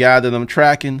 Like the guy that I'm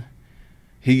tracking,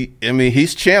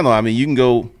 his channel, you can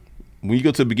go, when you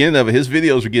go to the beginning of it, his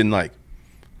videos are getting like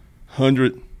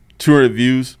 100, 200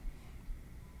 views.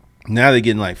 Now they're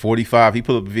getting like 45. He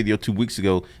put up a video 2 weeks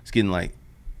ago.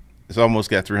 It's almost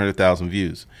got 300,000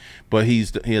 views. But he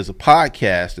has a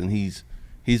podcast, and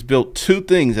he's built two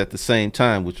things at the same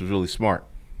time, which was really smart.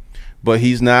 But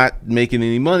he's not making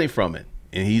any money from it,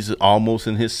 and he's almost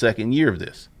in his second year of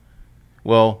this.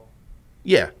 Well,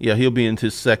 yeah, he'll be into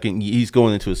his second. He's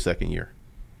going into his second year.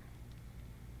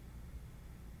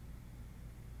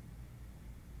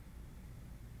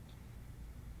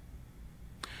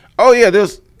 Oh yeah,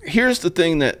 here's the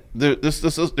thing that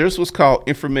there's what's called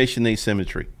information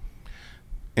asymmetry.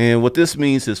 And what this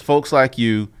means is folks like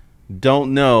you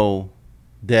don't know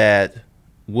that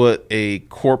what a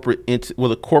corporate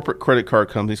credit card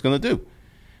company is going to do.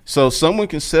 So someone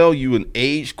can sell you an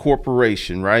aged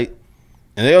corporation, right?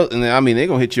 And I mean, they're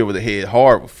going to hit you over the head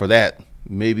hard for that,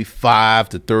 maybe 5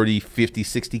 to 30, 50,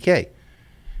 60K.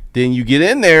 Then you get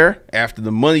in there after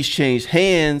the money's changed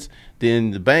hands.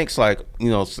 Then the bank's like,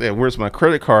 say, where's my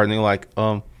credit card? And they're like,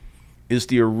 is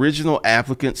the original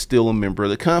applicant still a member of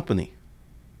the company?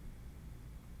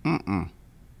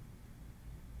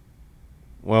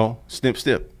 Well, snip,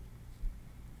 snip.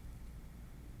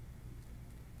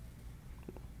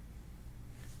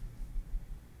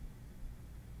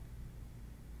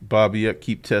 Bobby, yep,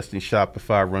 keep testing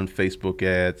Shopify, run Facebook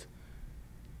ads.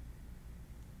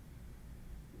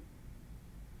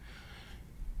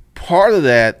 Part of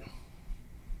that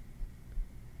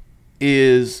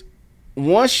is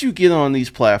once you get on these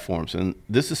platforms, and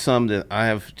this is something that I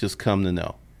have just come to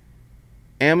know,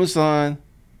 Amazon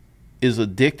is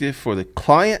addictive for the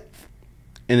client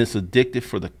and it's addictive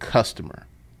for the customer.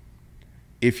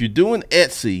 If you're doing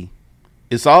Etsy,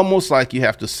 it's almost like you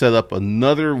have to set up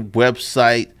another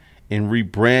website and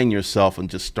rebrand yourself and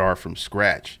just start from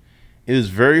scratch. It is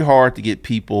very hard to get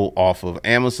people off of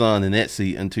Amazon and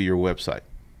Etsy into your website.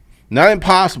 Not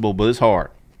impossible, but it's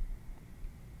hard.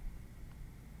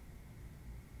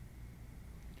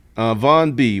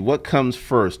 Vaughn B, what comes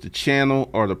first, the channel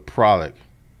or the product?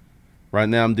 Right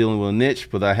now I'm dealing with a niche,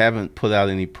 but I haven't put out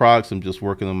any products. I'm just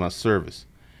working on my service.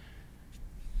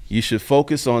 You should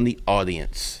focus on the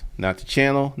audience, not the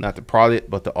channel, not the product,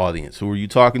 but the audience. Who are you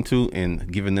talking to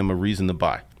and giving them a reason to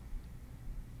buy?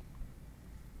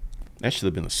 That should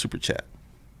have been a super chat.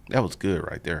 That was good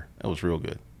right there. That was real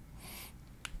good.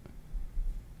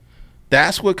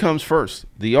 That's what comes first,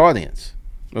 the audience.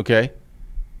 Okay.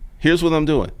 Here's what I'm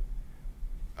doing.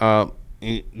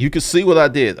 You can see what I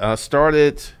did. I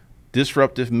started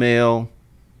Disruptive Mail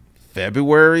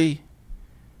February.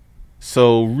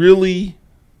 So really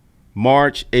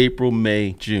March, April,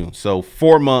 May, June. So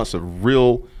 4 months of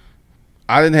real.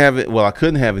 I didn't have it. Well, I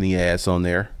couldn't have any ads on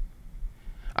there.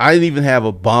 I didn't even have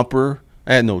a bumper.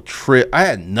 I had no trip. I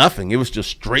had nothing. It was just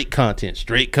straight content,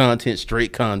 straight content,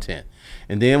 straight content.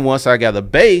 And then once I got a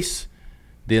base,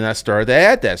 then I started to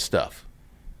add that stuff.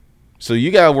 So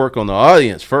you got to work on the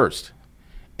audience first.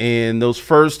 And those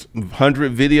first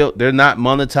 100 videos, they're not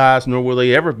monetized, nor will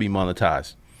they ever be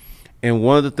monetized. And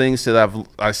one of the things that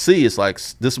I see is like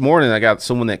this morning, I got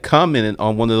someone that commented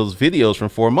on one of those videos from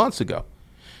 4 months ago.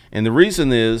 And the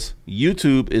reason is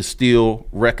YouTube is still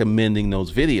recommending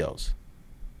those videos.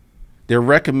 They're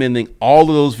recommending all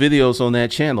of those videos on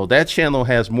that channel. That channel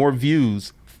has more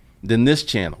views than this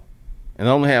channel. And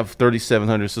I only have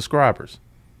 3,700 subscribers.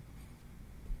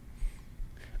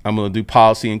 I'm going to do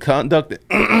policy and conduct.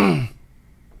 I'm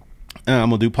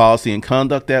going to do policy and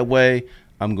conduct that way.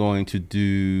 I'm going to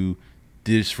do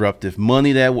disruptive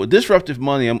money that way. Disruptive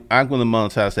money, I'm going to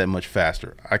monetize that much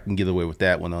faster. I can get away with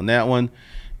that one on that one.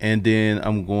 And then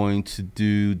I'm going to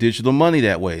do digital money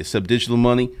that way. Except digital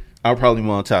money, I'll probably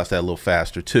monetize that a little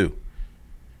faster too.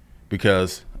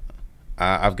 Because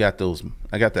I've got those,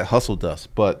 I got that hustle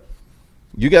dust. But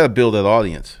you got to build that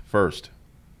audience first.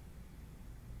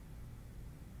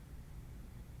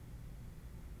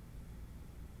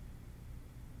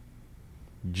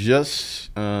 Just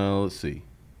let's see.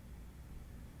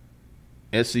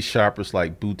 Etsy shoppers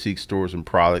like boutique stores and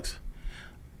products.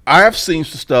 I have seen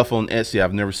some stuff on Etsy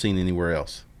I've never seen anywhere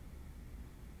else.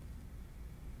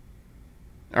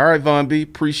 All right, Von B,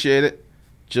 appreciate it.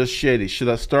 Just shady. Should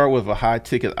I start with a high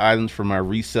ticket items for my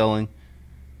reselling,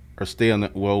 or stay on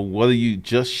the? Well, what are you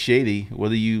just shady?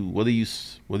 What are you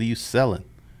selling?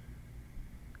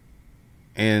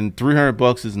 And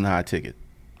 $300 isn't high ticket.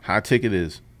 High ticket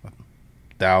is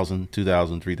 1,000,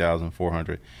 2,000, 3,000,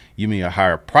 400. You mean a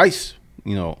higher price?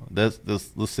 You know,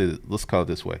 let's call it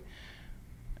this way.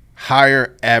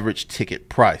 Higher average ticket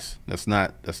price. That's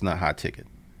not high ticket.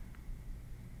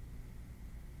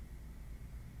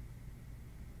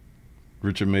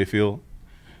 Richard Mayfield.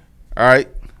 All right.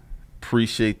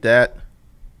 Appreciate that.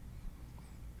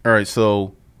 All right.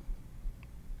 So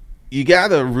you got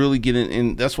to really get in.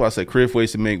 And that's why I said creative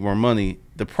ways to make more money.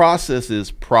 The process is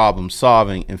problem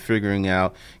solving and figuring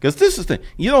out, because this is the thing.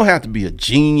 You don't have to be a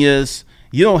genius.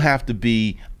 You don't have to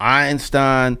be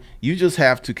Einstein. You just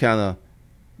have to kind of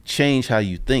change how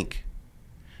you think.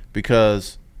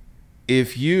 Because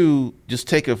if you just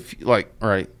take a few, like, all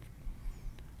right,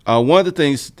 one of the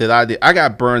things that I did, I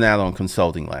got burned out on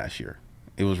consulting last year.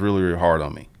 It was really, really hard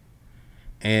on me.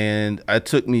 And it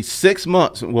took me 6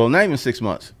 months. Well, not even 6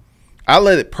 months. I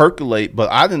let it percolate, but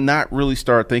I did not really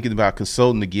start thinking about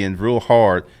consulting again real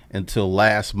hard until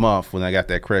last month when I got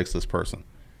that Craigslist person.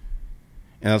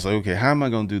 And I was like, okay, how am I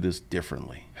going to do this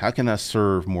differently? How can I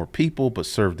serve more people, but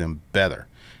serve them better?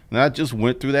 And I just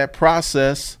went through that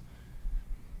process,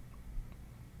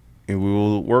 and we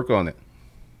will work on it.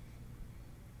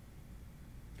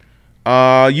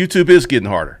 YouTube is getting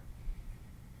harder.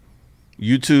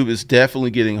 YouTube is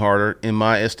definitely getting harder. In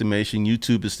my estimation,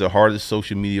 YouTube is the hardest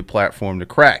social media platform to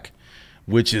crack,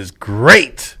 which is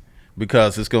great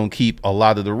because it's going to keep a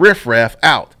lot of the riffraff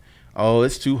out. Oh,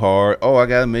 it's too hard. Oh, I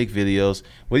got to make videos.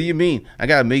 What do you mean? I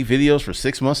got to make videos for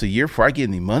 6 months, a year before I get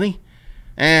any money?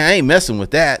 I ain't messing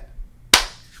with that.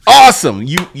 Awesome.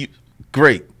 You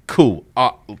great. Cool.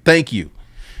 Thank you.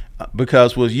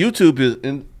 Because what YouTube is,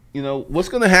 and you know, what's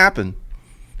going to happen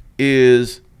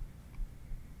is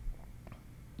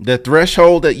the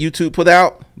threshold that YouTube put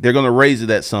out, they're going to raise it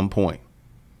at some point.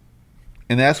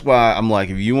 And that's why I'm like,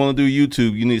 if you want to do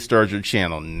YouTube, you need to start your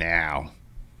channel now.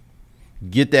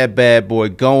 Get that bad boy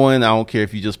going. I don't care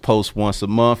if you just post once a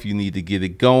month. You need to get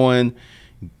it going.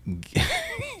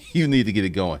 You need to get it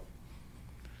going.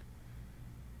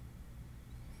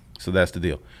 So that's the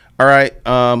deal. All right.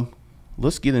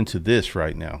 Let's get into this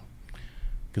right now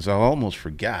because I almost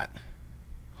forgot.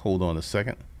 Hold on a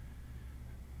second.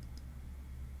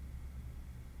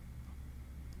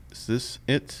 Is this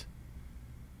it?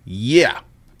 Yeah.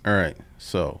 All right.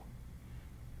 So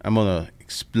I'm going to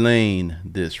explain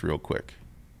this real quick.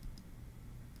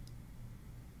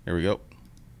 There we go.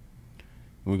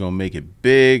 We're going to make it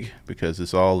big because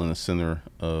it's all in the center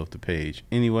of the page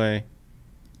anyway.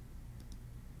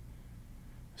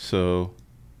 So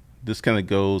this kind of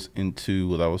goes into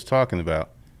what I was talking about.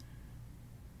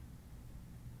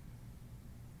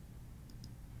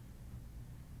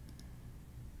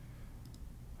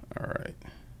 All right.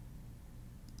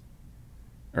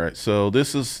 All right, so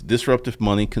this is Disruptive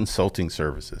Money Consulting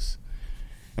Services.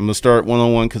 I'm going to start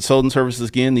one-on-one consulting services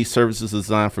again. These services are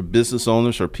designed for business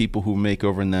owners or people who make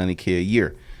over $90K a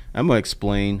year. I'm going to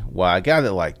explain why I got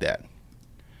it like that.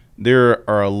 There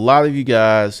are a lot of you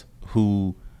guys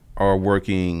who are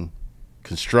working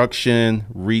construction,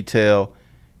 retail.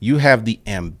 You have the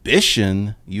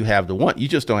ambition, you have the want, you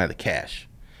just don't have the cash.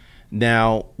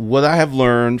 Now, what I have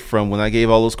learned from when I gave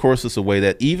all those courses away,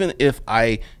 that even if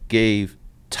I gave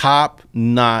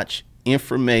top-notch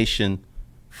information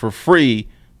for free,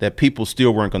 that people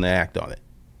still weren't going to act on it.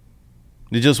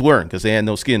 They just weren't because they had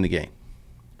no skin in the game.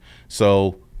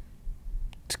 So,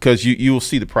 because you will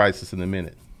see the prices in a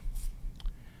minute.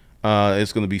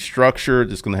 It's going to be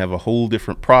structured. It's going to have a whole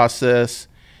different process.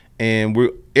 And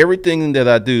everything that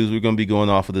I do is we're going to be going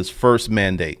off of this first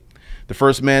mandate. The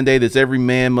first mandate is every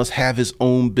man must have his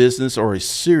own business or a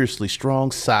seriously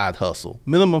strong side hustle,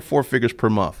 minimum 4 figures per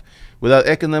month. Without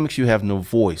economics, you have no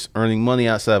voice. Earning money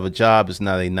outside of a job is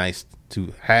not a nice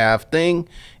to have thing.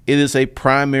 It is a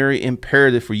primary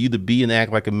imperative for you to be and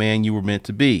act like a man you were meant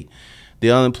to be.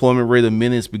 The unemployment rate of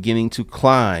men is beginning to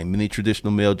climb. Many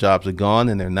traditional male jobs are gone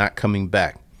and they're not coming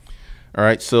back. All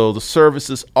right, so the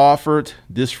services offered: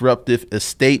 disruptive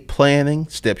estate planning,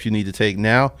 steps you need to take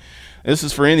now. This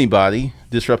is for anybody.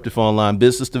 Disruptive online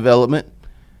business development,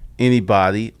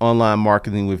 anybody. Online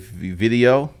marketing with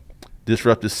video,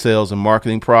 disruptive sales and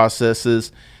marketing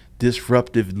processes,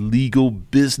 disruptive legal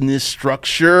business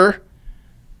structure,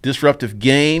 disruptive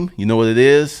game, you know what it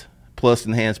is, plus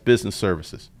enhanced business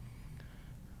services.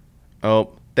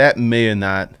 Oh, that may or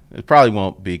not, it probably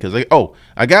won't be because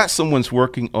I got someone's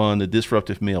working on the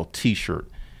Disruptive Male t-shirt.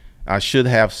 I should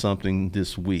have something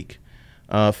this week.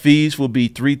 Fees will be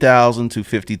 $3,000 to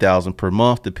 $50,000 per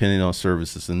month, depending on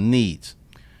services and needs.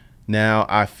 Now,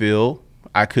 I feel,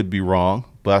 I could be wrong,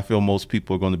 but I feel most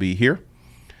people are going to be here.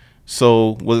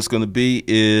 So what it's going to be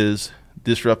is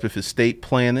disruptive estate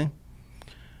planning,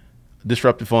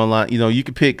 disruptive online. You know, you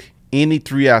can pick any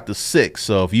 3 out the 6.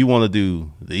 So if you want to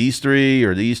do these 3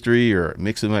 or these 3 or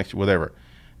mix and match, whatever,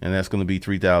 and that's going to be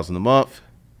 $3,000 a month.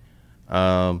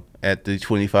 At the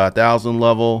 $25,000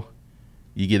 level,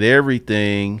 you get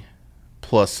everything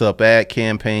plus sub ad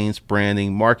campaigns,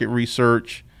 branding, market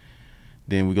research.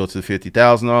 Then we go to the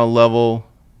 $50,000 level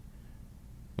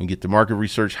and get the market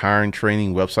research, hiring,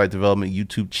 training, website development,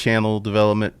 YouTube channel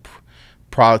development,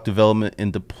 product development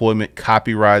and deployment,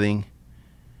 copywriting.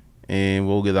 And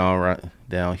we'll get on right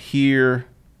down here,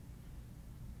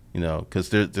 you know, because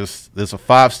there's a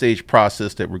 5-stage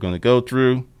process that we're going to go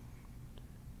through.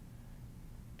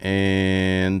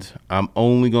 And I'm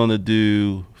only going to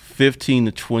do 15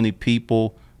 to 20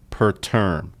 people per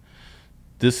term.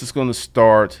 This is going to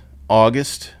start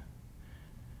August.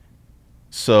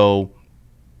 So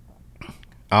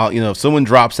I'll, if someone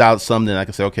drops out something, I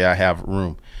can say, okay, I have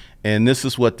room. And this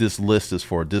is what this list is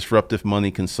for: Disruptive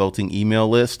Money Consulting email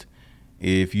list.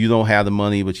 If you don't have the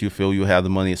money, but you feel you'll have the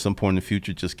money at some point in the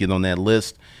future, just get on that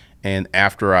list. And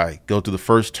after I go through the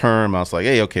first term, I was like,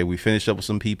 hey, okay, we finished up with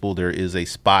some people. There is a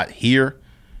spot here.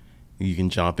 You can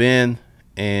jump in.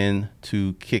 And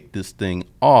to kick this thing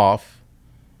off,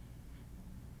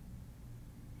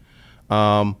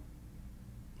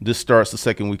 this starts the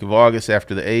second week of August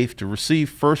after the 8th to receive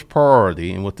first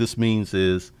priority. And what this means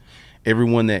is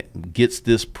everyone that gets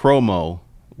this promo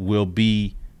will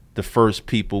be the first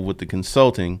people with the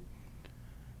consulting.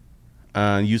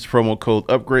 Use the promo code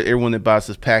UPGRADE. Everyone that buys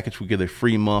this package will get a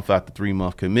free month out the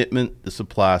 3-month commitment. This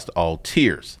applies to all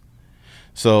tiers.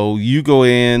 So you go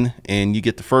in and you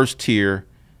get the first tier.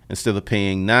 Instead of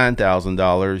paying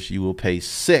 $9,000, you will pay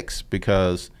 $6,000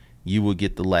 because you will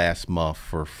get the last month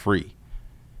for free.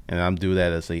 And I'm doing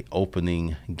that as a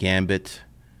opening gambit.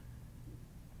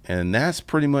 And that's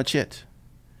pretty much it.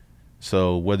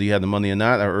 So whether you have the money or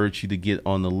not, I urge you to get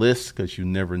on the list because you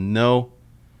never know.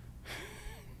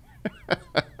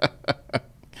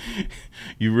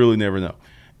 You really never know.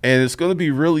 And it's going to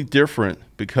be really different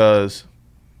because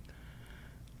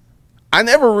I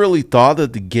never really thought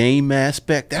of the game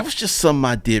aspect. That was just something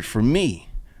I did for me.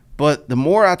 But the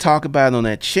more I talk about it on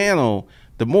that channel,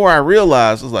 the more I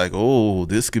realized I was like, oh,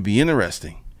 this could be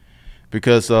interesting.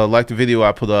 Because like the video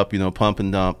I put up, pump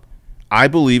and dump, I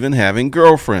believe in having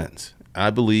girlfriends. I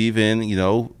believe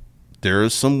in,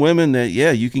 there's some women that,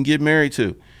 yeah, you can get married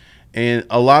to. And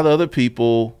a lot of other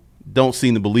people don't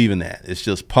seem to believe in that. It's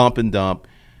just pump and dump.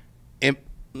 And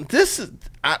this is,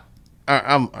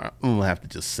 I'm gonna have to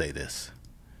just say this.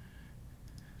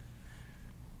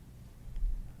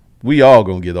 We all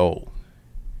gonna get old.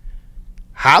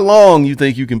 How long you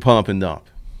think you can pump and dump?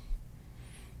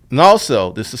 And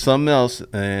also, this is something else,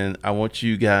 and I want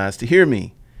you guys to hear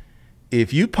me.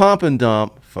 If you pump and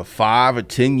dump for 5 or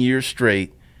 10 years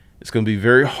straight, it's gonna be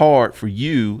very hard for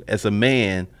you as a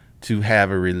man to have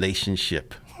a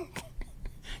relationship.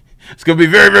 It's gonna be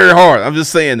very, very hard. I'm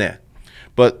just saying that.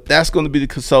 But that's going to be the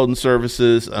consultant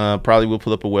services. Probably we'll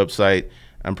put up a website.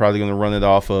 I'm probably going to run it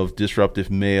off of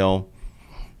Disruptive Mail.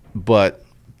 But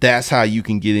that's how you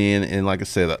can get in. And like I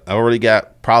said, I already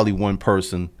got probably one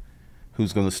person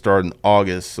who's going to start in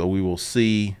August. So we will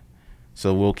see.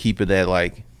 So we'll keep it at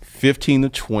like 15 to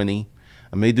 20.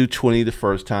 I may do 20 the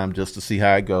first time just to see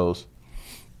how it goes.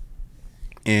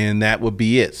 And that would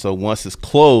be it. So once it's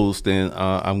closed, then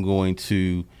I'll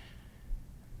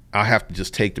have to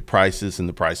just take the prices and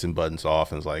the pricing buttons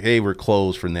off, and it's like, hey, we're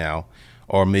closed for now,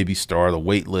 or maybe start a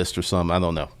wait list or something. I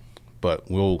don't know,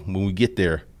 but when we get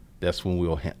there, that's when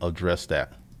we'll address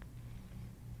that.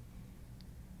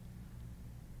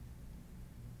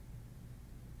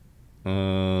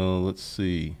 Let's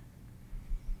see.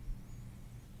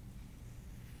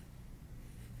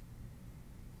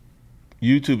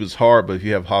 YouTube is hard, but if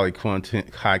you have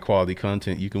high quality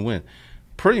content, you can win.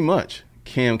 Pretty much.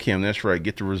 Cam, that's right.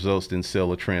 Get the results, then sell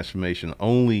the transformation.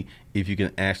 Only if you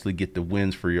can actually get the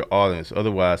wins for your audience.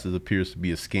 Otherwise, it appears to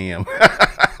be a scam.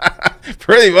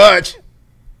 Pretty much.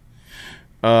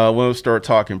 When we start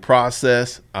talking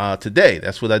process today,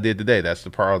 that's what I did today. That's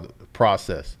the part of the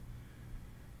process.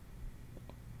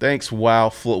 Thanks,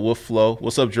 Wow Wolf Flow.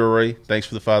 What's up, Joe Ray? Thanks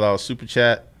for the $5 super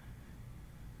chat.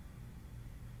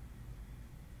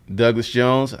 Douglas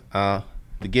Jones. The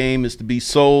game is to be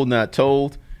sold, not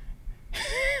told.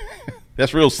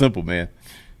 That's real simple, man.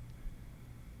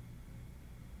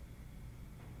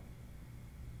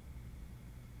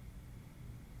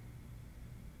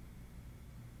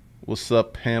 What's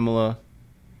up, Pamela?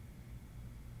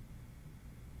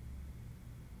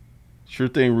 Sure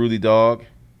thing, Rudy Dog.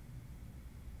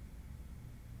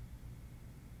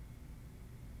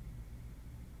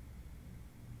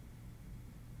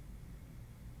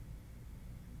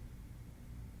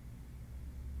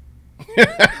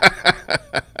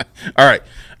 All right.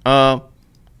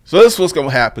 So this is what's going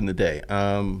to happen today.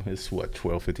 It's what,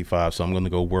 12:55. So I'm going to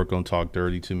go work on Talk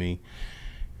Dirty to Me.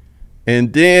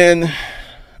 And then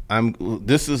I'm going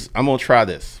to try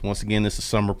this. Once again, this is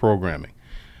summer programming.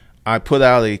 I put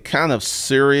out a kind of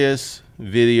serious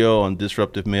video on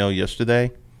Disruptive Mail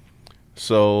yesterday.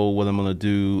 So what I'm going to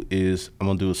do is I'm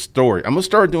going to do a story. I'm going to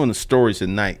start doing the stories at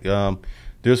night.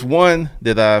 There's one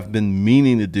that I've been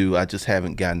meaning to do. I just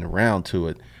haven't gotten around to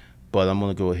it. But I'm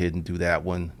going to go ahead and do that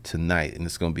one tonight, and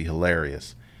it's going to be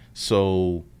hilarious.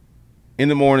 So in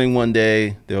the morning one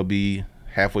day, they'll be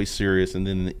halfway serious, and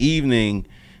then in the evening,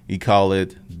 you call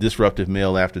it Disruptive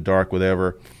Mail After Dark,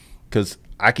 whatever, because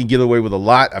I can get away with a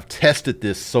lot. I've tested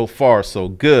this so far, so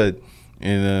good,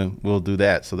 and we'll do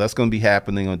that. So that's going to be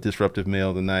happening on Disruptive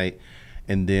Mail tonight,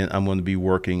 and then I'm going to be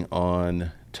working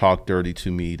on Talk Dirty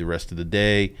to Me the rest of the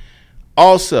day.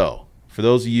 Also, for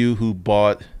those of you who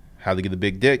bought How to Get a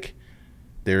Big Dick,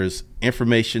 there's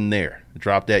information there. I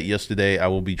dropped that yesterday. I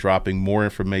will be dropping more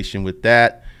information with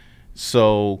that.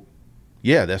 So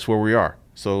yeah, that's where we are.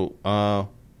 So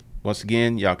once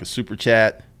again, y'all can super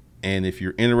chat, and if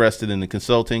you're interested in the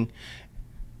consulting,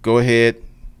 go ahead,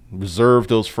 reserve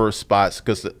those first spots,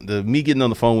 because the me getting on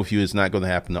the phone with you is not going to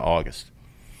happen in August,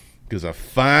 because I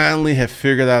finally have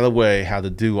figured out a way how to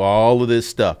do all of this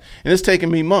stuff, and it's taken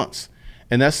me months,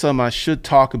 and that's something I should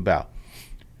talk about.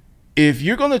 If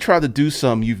you're going to try to do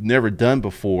something you've never done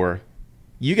before,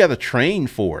 you got to train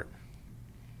for it.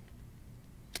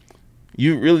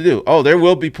 You really do. Oh, there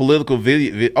will be political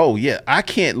video. Oh yeah, I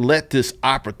can't let this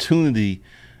opportunity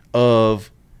of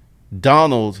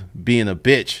Donald being a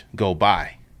bitch go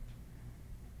by.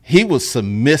 He was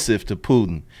submissive to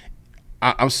Putin.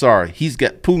 I'm sorry.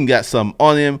 Putin got something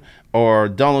on him, or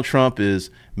Donald Trump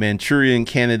is Manchurian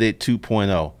Candidate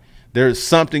 2.0. There's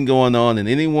something going on, and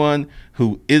anyone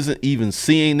who isn't even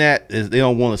seeing that, they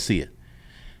don't want to see it,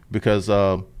 because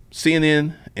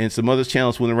CNN and some other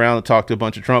channels went around and talked to a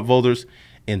bunch of Trump voters,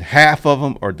 and half of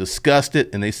them are disgusted,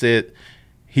 and they said,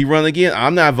 he run again,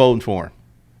 I'm not voting for him.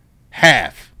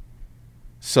 Half.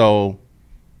 So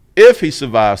if he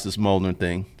survives this Mueller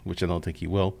thing, which I don't think he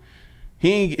will,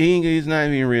 he's not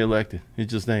even reelected. It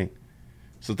just ain't.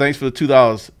 So thanks for the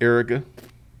 $2, Erica.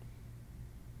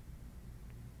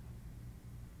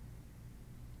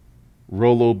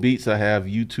 Rolo Beats, I have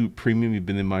YouTube Premium. You've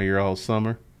been in my ear all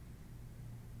summer.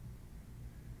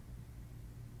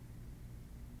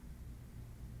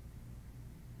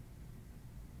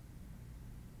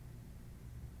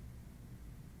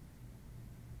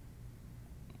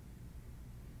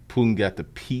 Putin got the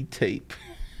P-tape.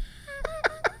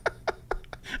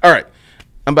 All right,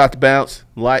 I'm about to bounce.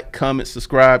 Like, comment,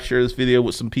 subscribe, share this video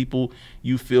with some people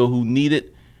you feel who need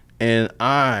it, and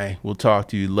I will talk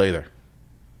to you later.